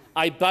this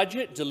a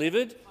budget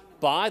delivered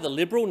by the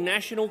Liberal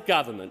National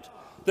Government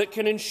that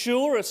can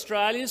ensure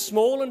Australia's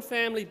small and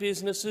family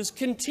businesses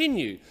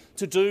continue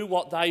to do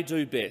what they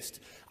do best,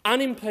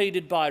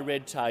 unimpeded by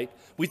red tape,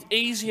 with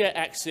easier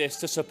access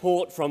to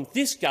support from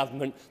this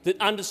government that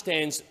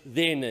understands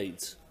their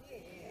needs?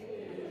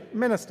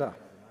 Minister.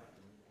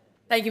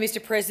 Thank you,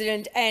 Mr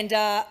President. And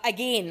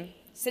again,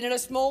 Senator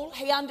Small,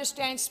 he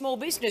understands small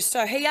business,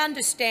 so he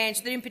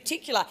understands that in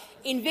particular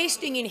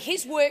investing in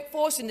his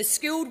workforce, in the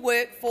skilled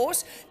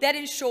workforce, that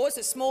ensures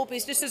that small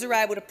businesses are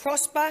able to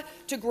prosper,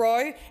 to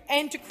grow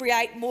and to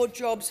create more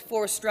jobs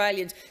for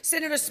Australians.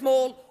 Senator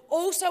Small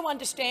also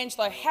understands,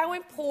 though, how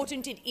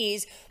important it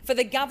is for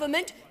the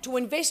government to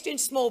invest in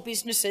small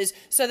businesses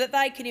so that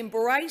they can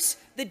embrace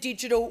the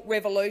digital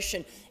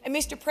revolution. And,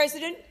 Mr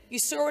President, you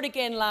saw it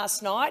again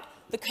last night,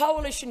 the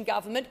coalition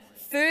government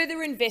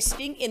further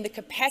investing in the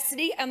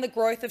capacity and the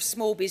growth of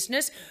small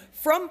business.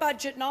 From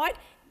budget night,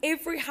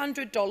 every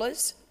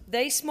 $100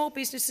 these small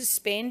businesses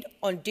spend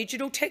on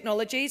digital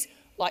technologies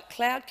like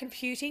cloud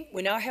computing,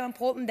 we know how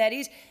important that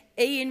is,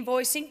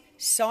 e-invoicing,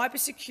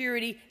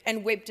 cybersecurity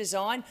and web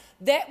design,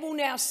 that will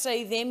now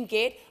see them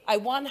get a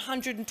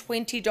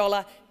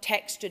 $120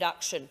 tax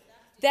deduction.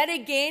 That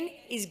again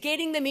is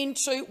getting them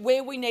into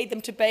where we need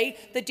them to be,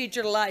 the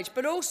digital age.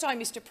 But also,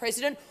 Mr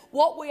President,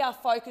 what we are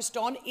focused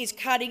on is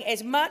cutting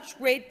as much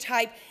red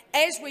tape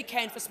as we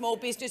can for small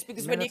business,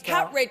 because when you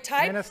cut red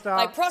tape,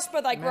 they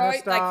prosper, they grow,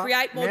 they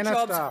create more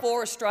jobs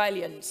for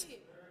Australians.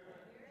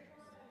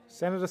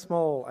 Senator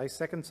Small, a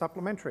second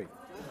supplementary.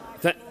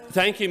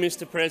 Thank you,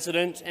 Mr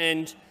President.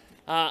 And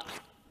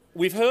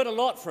we've heard a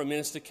lot from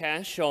Minister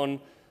Cash on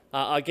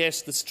I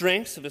guess, the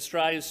strengths of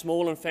Australia's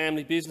small and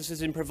family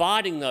businesses in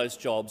providing those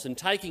jobs and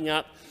taking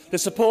up the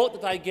support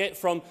that they get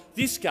from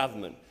this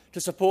government to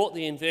support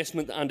the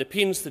investment that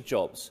underpins the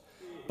jobs.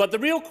 But the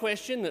real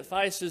question that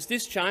faces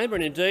this chamber,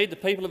 and indeed the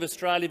people of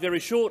Australia very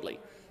shortly,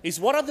 is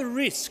what are the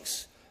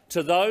risks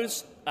to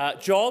those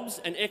jobs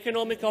and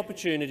economic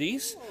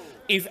opportunities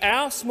if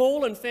our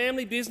small and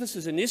family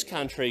businesses in this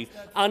country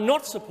are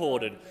not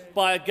supported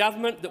by a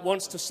government that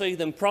wants to see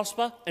them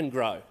prosper and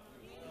grow?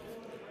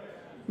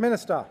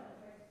 Minister.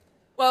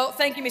 Well,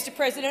 thank you, Mr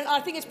President. I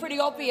think it's pretty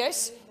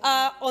obvious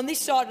on this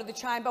side of the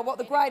chamber what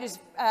the greatest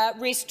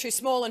risk to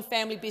small and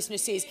family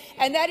business is,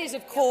 and that is,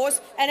 of course,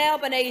 an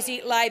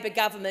Albanese Labor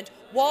government.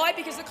 Why?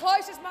 Because the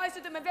closest most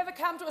of them have ever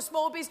come to a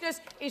small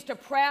business is to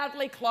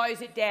proudly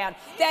close it down.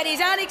 That is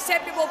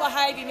unacceptable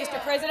behaviour,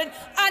 Mr President,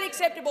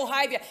 unacceptable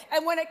behaviour.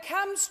 And when it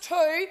comes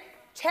to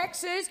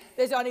taxes,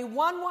 there's only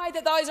one way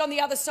that those on the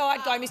other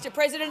side go, Mr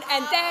President,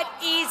 and that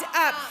is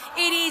up.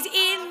 It is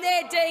in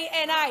their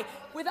DNA.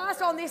 With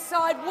us on this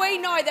side, we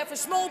know that for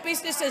small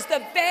businesses,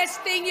 the best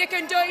thing you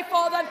can do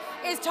for them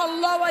is to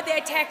lower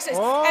their taxes.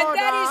 And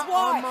that is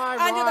why,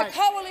 under the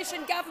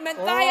coalition government,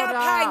 they are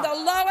paying the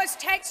lowest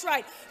tax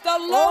rate,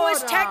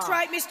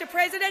 Mr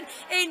President,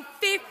 in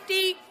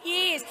 50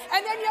 years.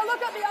 And then you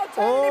look at the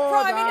alternative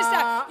Prime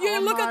Minister.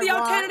 You look at the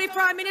alternative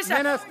Prime Minister.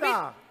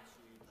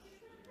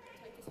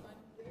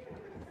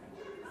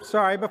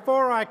 Sorry,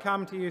 before I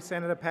come to you,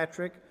 Senator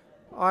Patrick,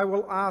 I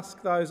will ask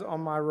those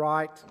on my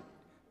right.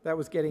 That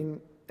was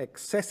getting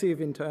excessive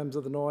in terms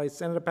of the noise.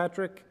 Senator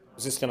Patrick? I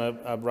was just going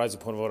to raise a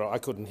point of order. I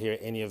couldn't hear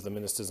any of the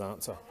minister's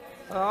answer.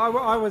 I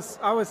was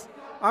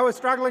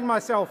struggling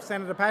myself,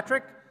 Senator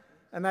Patrick,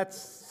 and that's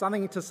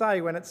something to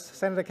say when it's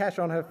Senator Cash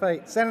on her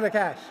feet. Senator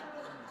Cash,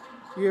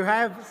 you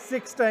have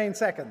 16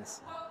 seconds.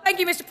 Thank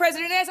you, Mr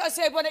President. As I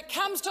said, when it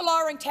comes to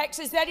lowering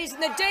taxes, that is in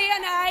the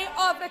DNA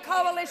of the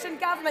coalition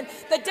government.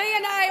 The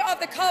DNA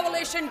of the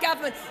coalition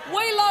government.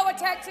 We lower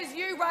taxes,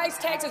 you raise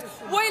taxes.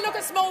 We look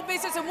at small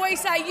business and we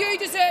say you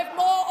deserve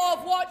more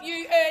of what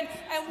you earn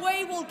and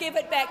we will give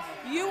it back.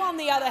 You, on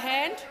the other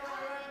hand—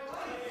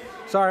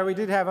 Sorry, we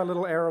did have a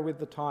little error with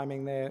the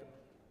timing there.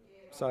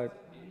 So,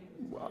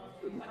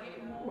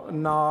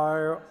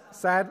 no.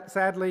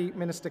 Sadly,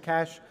 Minister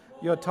Cash,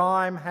 your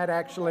time had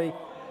actually—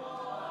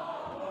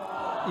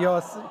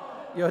 Your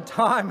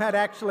time had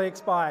actually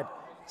expired.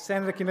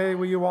 Senator Keneally,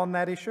 were you on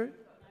that issue?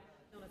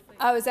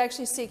 I was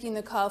actually seeking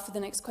the call for the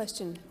next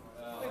question.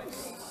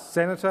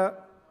 Senator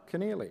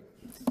Keneally.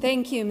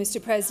 Thank you, Mr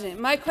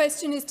President. My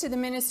question is to the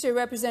Minister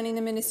representing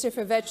the Minister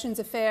for Veterans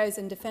Affairs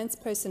and Defence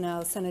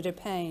Personnel, Senator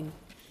Payne.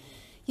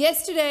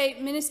 Yesterday,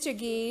 Minister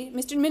G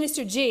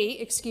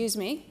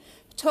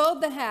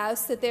told the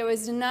House that there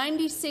was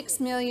 $96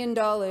 million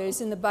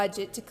in the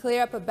budget to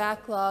clear up a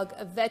backlog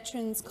of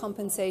veterans'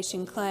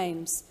 compensation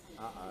claims.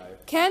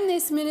 Can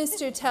this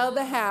minister tell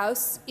the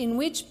House in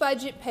which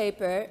budget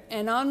paper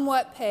and on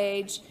what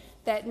page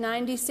that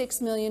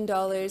 $96 million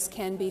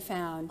can be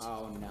found?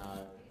 Oh, no.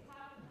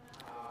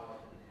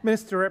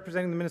 Minister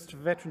representing the Minister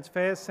for Veterans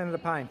Affairs, Senator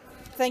Payne.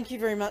 Thank you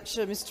very much,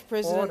 Mr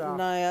President. Order.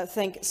 And I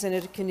thank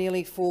Senator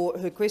Keneally for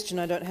her question.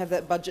 I don't have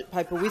that budget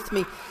paper with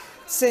me,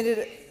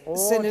 Senator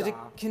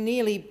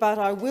Keneally, but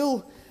I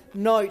will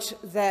note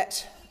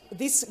that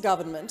this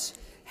government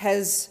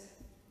has,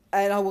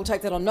 and I will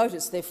take that on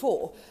notice,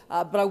 therefore,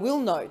 but I will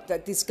note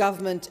that this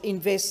government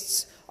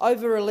invests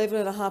over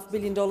 $11.5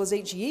 billion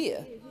each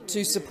year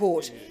to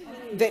support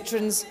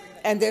veterans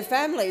and their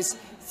families.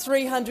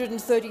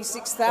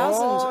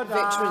 336,000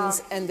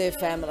 veterans and their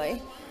family.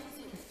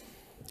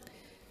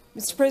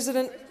 Mr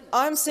President,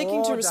 I'm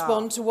seeking to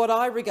respond to what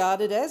I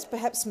regarded as,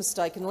 perhaps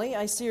mistakenly,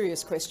 a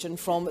serious question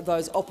from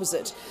those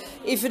opposite.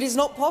 If it is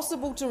not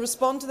possible to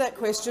respond to that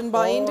question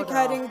by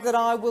indicating that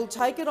I will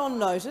take it on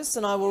notice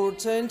and I will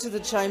return to the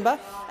chamber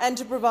and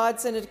to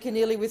provide Senator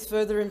Keneally with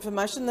further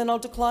information, then I'll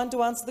decline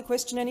to answer the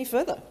question any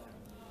further.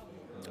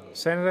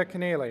 Senator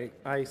Keneally,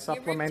 a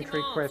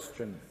supplementary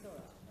question.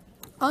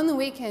 On the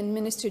weekend,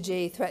 Minister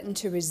G threatened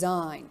to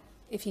resign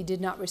if he did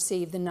not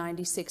receive the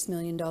 $96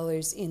 million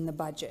in the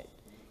budget.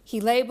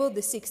 He labelled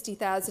the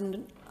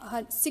 60,000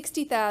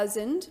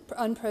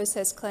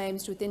 unprocessed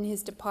claims within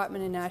his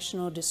department a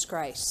national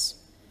disgrace.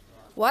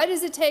 Why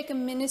does it take a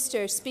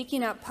minister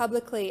speaking up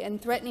publicly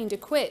and threatening to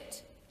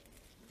quit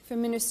for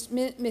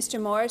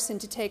Mr Morrison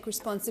to take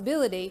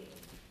responsibility?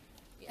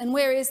 And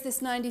where is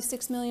this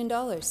 $96 million?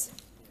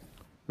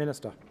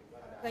 Minister.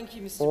 Thank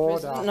you, Mr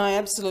President. And I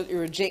absolutely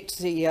reject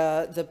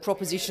the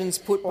propositions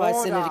put by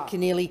Senator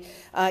Keneally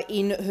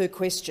in her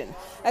question.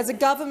 As a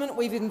government,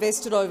 we've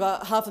invested over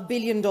 $500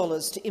 million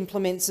to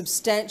implement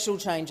substantial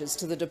changes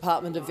to the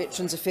Department of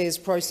Veterans Affairs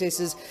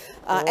processes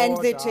and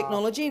their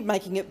technology,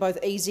 making it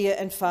both easier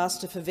and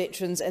faster for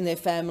veterans and their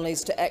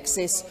families to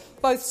access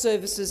both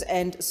services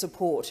and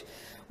support.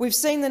 We've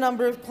seen the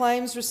number of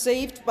claims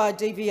received by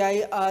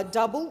DVA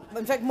double,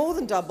 in fact more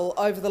than double,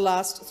 over the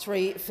last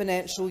 3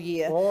 financial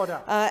years.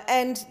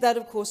 And that,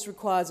 of course,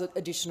 requires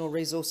additional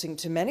resourcing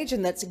to manage,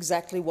 and that's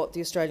exactly what the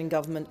Australian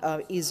government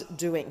is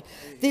doing.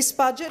 This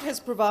budget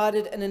has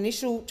provided an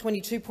initial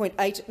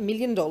 $22.8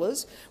 million,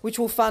 which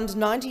will fund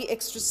 90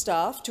 extra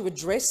staff to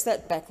address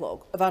that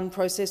backlog of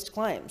unprocessed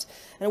claims.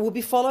 And it will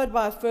be followed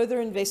by a further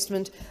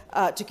investment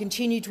to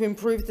continue to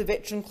improve the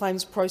veteran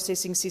claims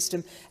processing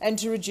system and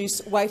to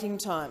reduce waiting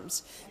times.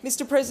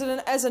 Mr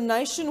President, as a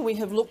nation, we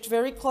have looked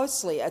very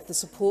closely at the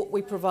support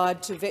we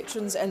provide to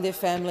veterans and their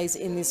families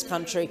in this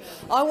country.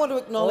 I want to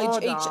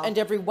acknowledge each and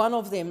every one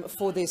of them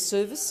for their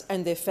service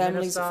and their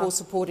families for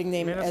supporting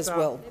them as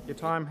well. Your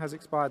time has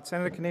expired.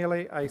 Senator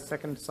Keneally, a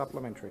second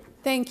supplementary.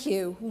 Thank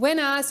you. When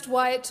asked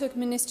why it took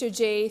Minister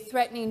G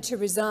threatening to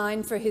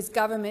resign for his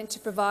government to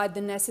provide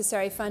the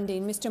necessary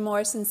funding, Mr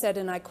Morrison said,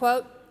 and I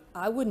quote,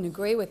 "I wouldn't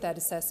agree with that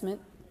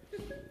assessment.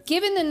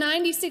 Given the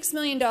 $96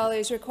 million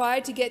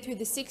required to get through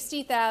the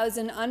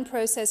 60,000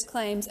 unprocessed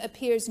claims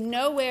appears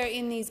nowhere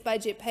in these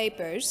budget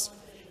papers,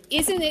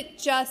 Isn't it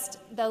just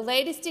the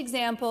latest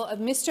example of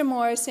Mr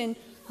Morrison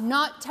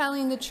not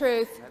telling the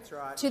truth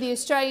to the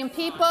Australian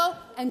people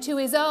and to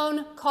his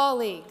own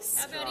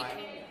colleagues?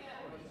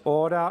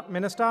 Order.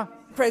 Minister.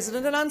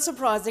 President, and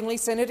unsurprisingly,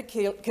 Senator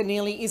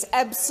Keneally is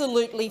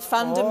absolutely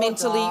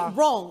fundamentally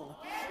wrong.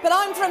 But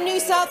I'm from New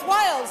South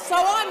Wales, so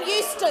I'm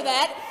used to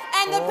that.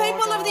 And the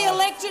people of the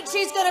electorate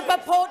she's going to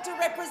purport to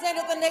represent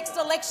at the next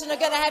election are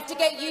going to have to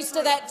get used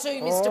to that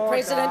too, Mr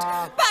President.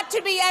 But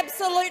to be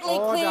absolutely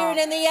clear, and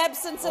in the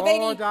absence of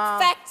any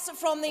facts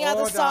from the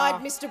other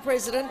side, Mr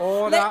President,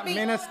 let me—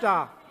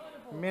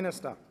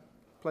 Minister,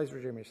 please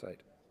resume your seat.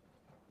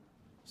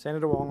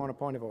 Senator Wong on a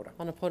point of order.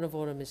 On a point of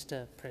order,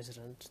 Mr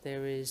President,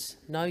 there is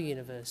no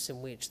universe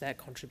in which that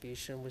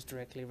contribution was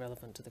directly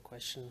relevant to the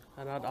question.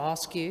 And I'd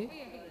ask you—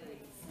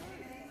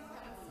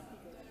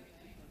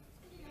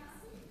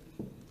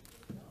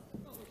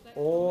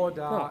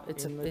 Order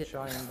in the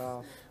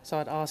chamber. So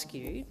I'd ask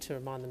you to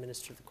remind the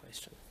Minister of the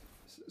question.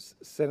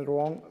 Senator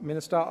Wong.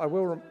 Minister, I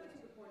will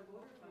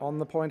on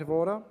the point of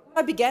order.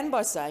 I began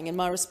by saying in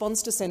my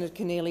response to Senator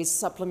Keneally's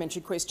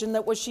supplementary question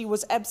that she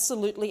was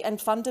absolutely and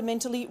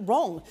fundamentally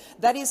wrong.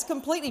 That is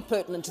completely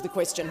pertinent to the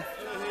question.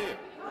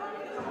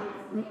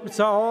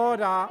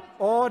 So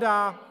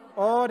order.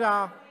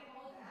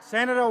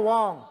 Senator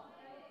Wong.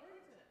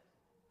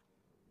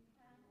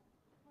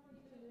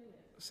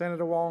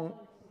 Senator Wong,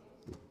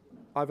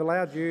 I've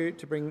allowed you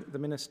to bring the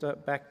minister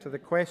back to the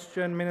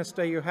question.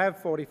 Minister, you have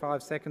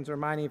 45 seconds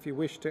remaining if you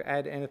wish to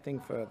add anything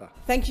further.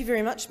 Thank you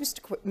very much,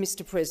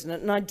 Mr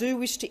President. And I do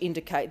wish to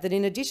indicate that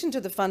in addition to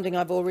the funding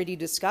I've already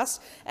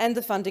discussed and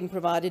the funding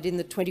provided in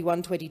the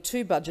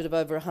 21-22 budget of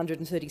over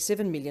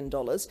 $137 million,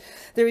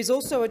 there is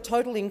also a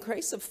total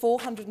increase of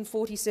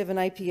 447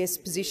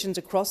 APS positions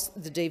across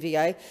the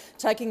DVA,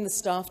 taking the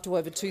staff to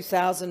over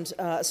 2,000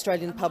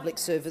 Australian public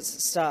service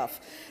staff.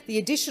 The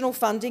additional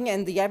funding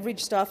and the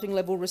average staffing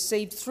level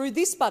received through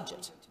this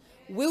budget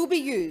will be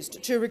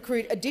used to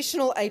recruit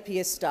additional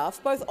APS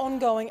staff, both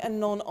ongoing and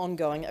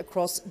non-ongoing,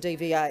 across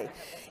DVA.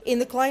 In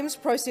the claims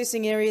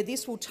processing area,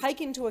 this will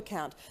take into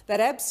account that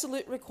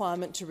absolute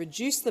requirement to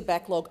reduce the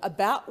backlog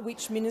about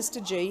which Minister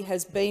G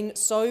has been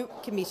so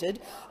committed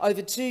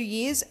over 2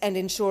 years and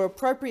ensure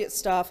appropriate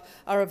staff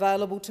are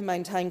available to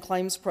maintain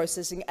claims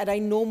processing at a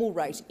normal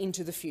rate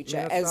into the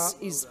future, as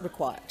is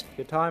required.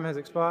 Your time has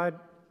expired.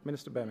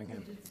 Minister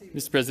Birmingham.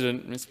 Mr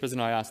President,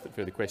 I ask that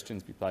further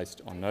questions be placed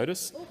on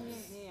notice.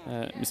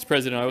 Mr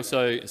President, I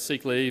also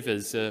seek leave,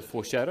 as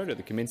foreshadowed at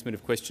the commencement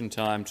of question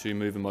time, to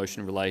move a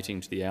motion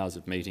relating to the hours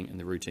of meeting and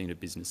the routine of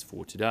business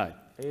for today.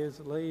 Is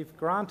leave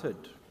granted?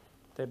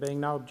 There being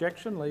no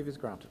objection, leave is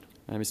granted.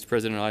 Mr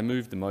President, I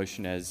move the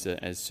motion as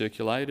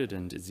circulated,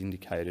 and as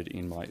indicated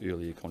in my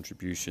earlier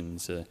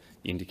contributions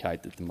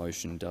indicate that the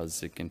motion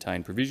does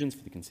contain provisions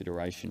for the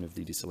consideration of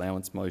the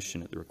disallowance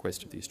motion at the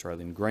request of the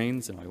Australian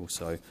Greens, and I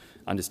also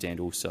understand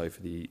also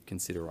for the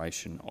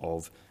consideration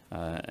of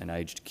an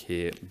aged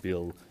care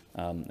bill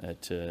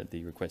at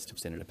the request of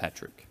Senator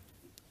Patrick.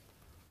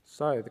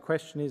 So the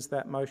question is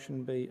that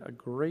motion be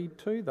agreed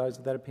to. Those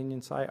of that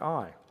opinion say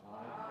aye.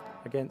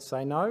 Against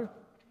say no.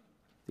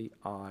 The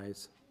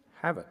ayes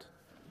have it.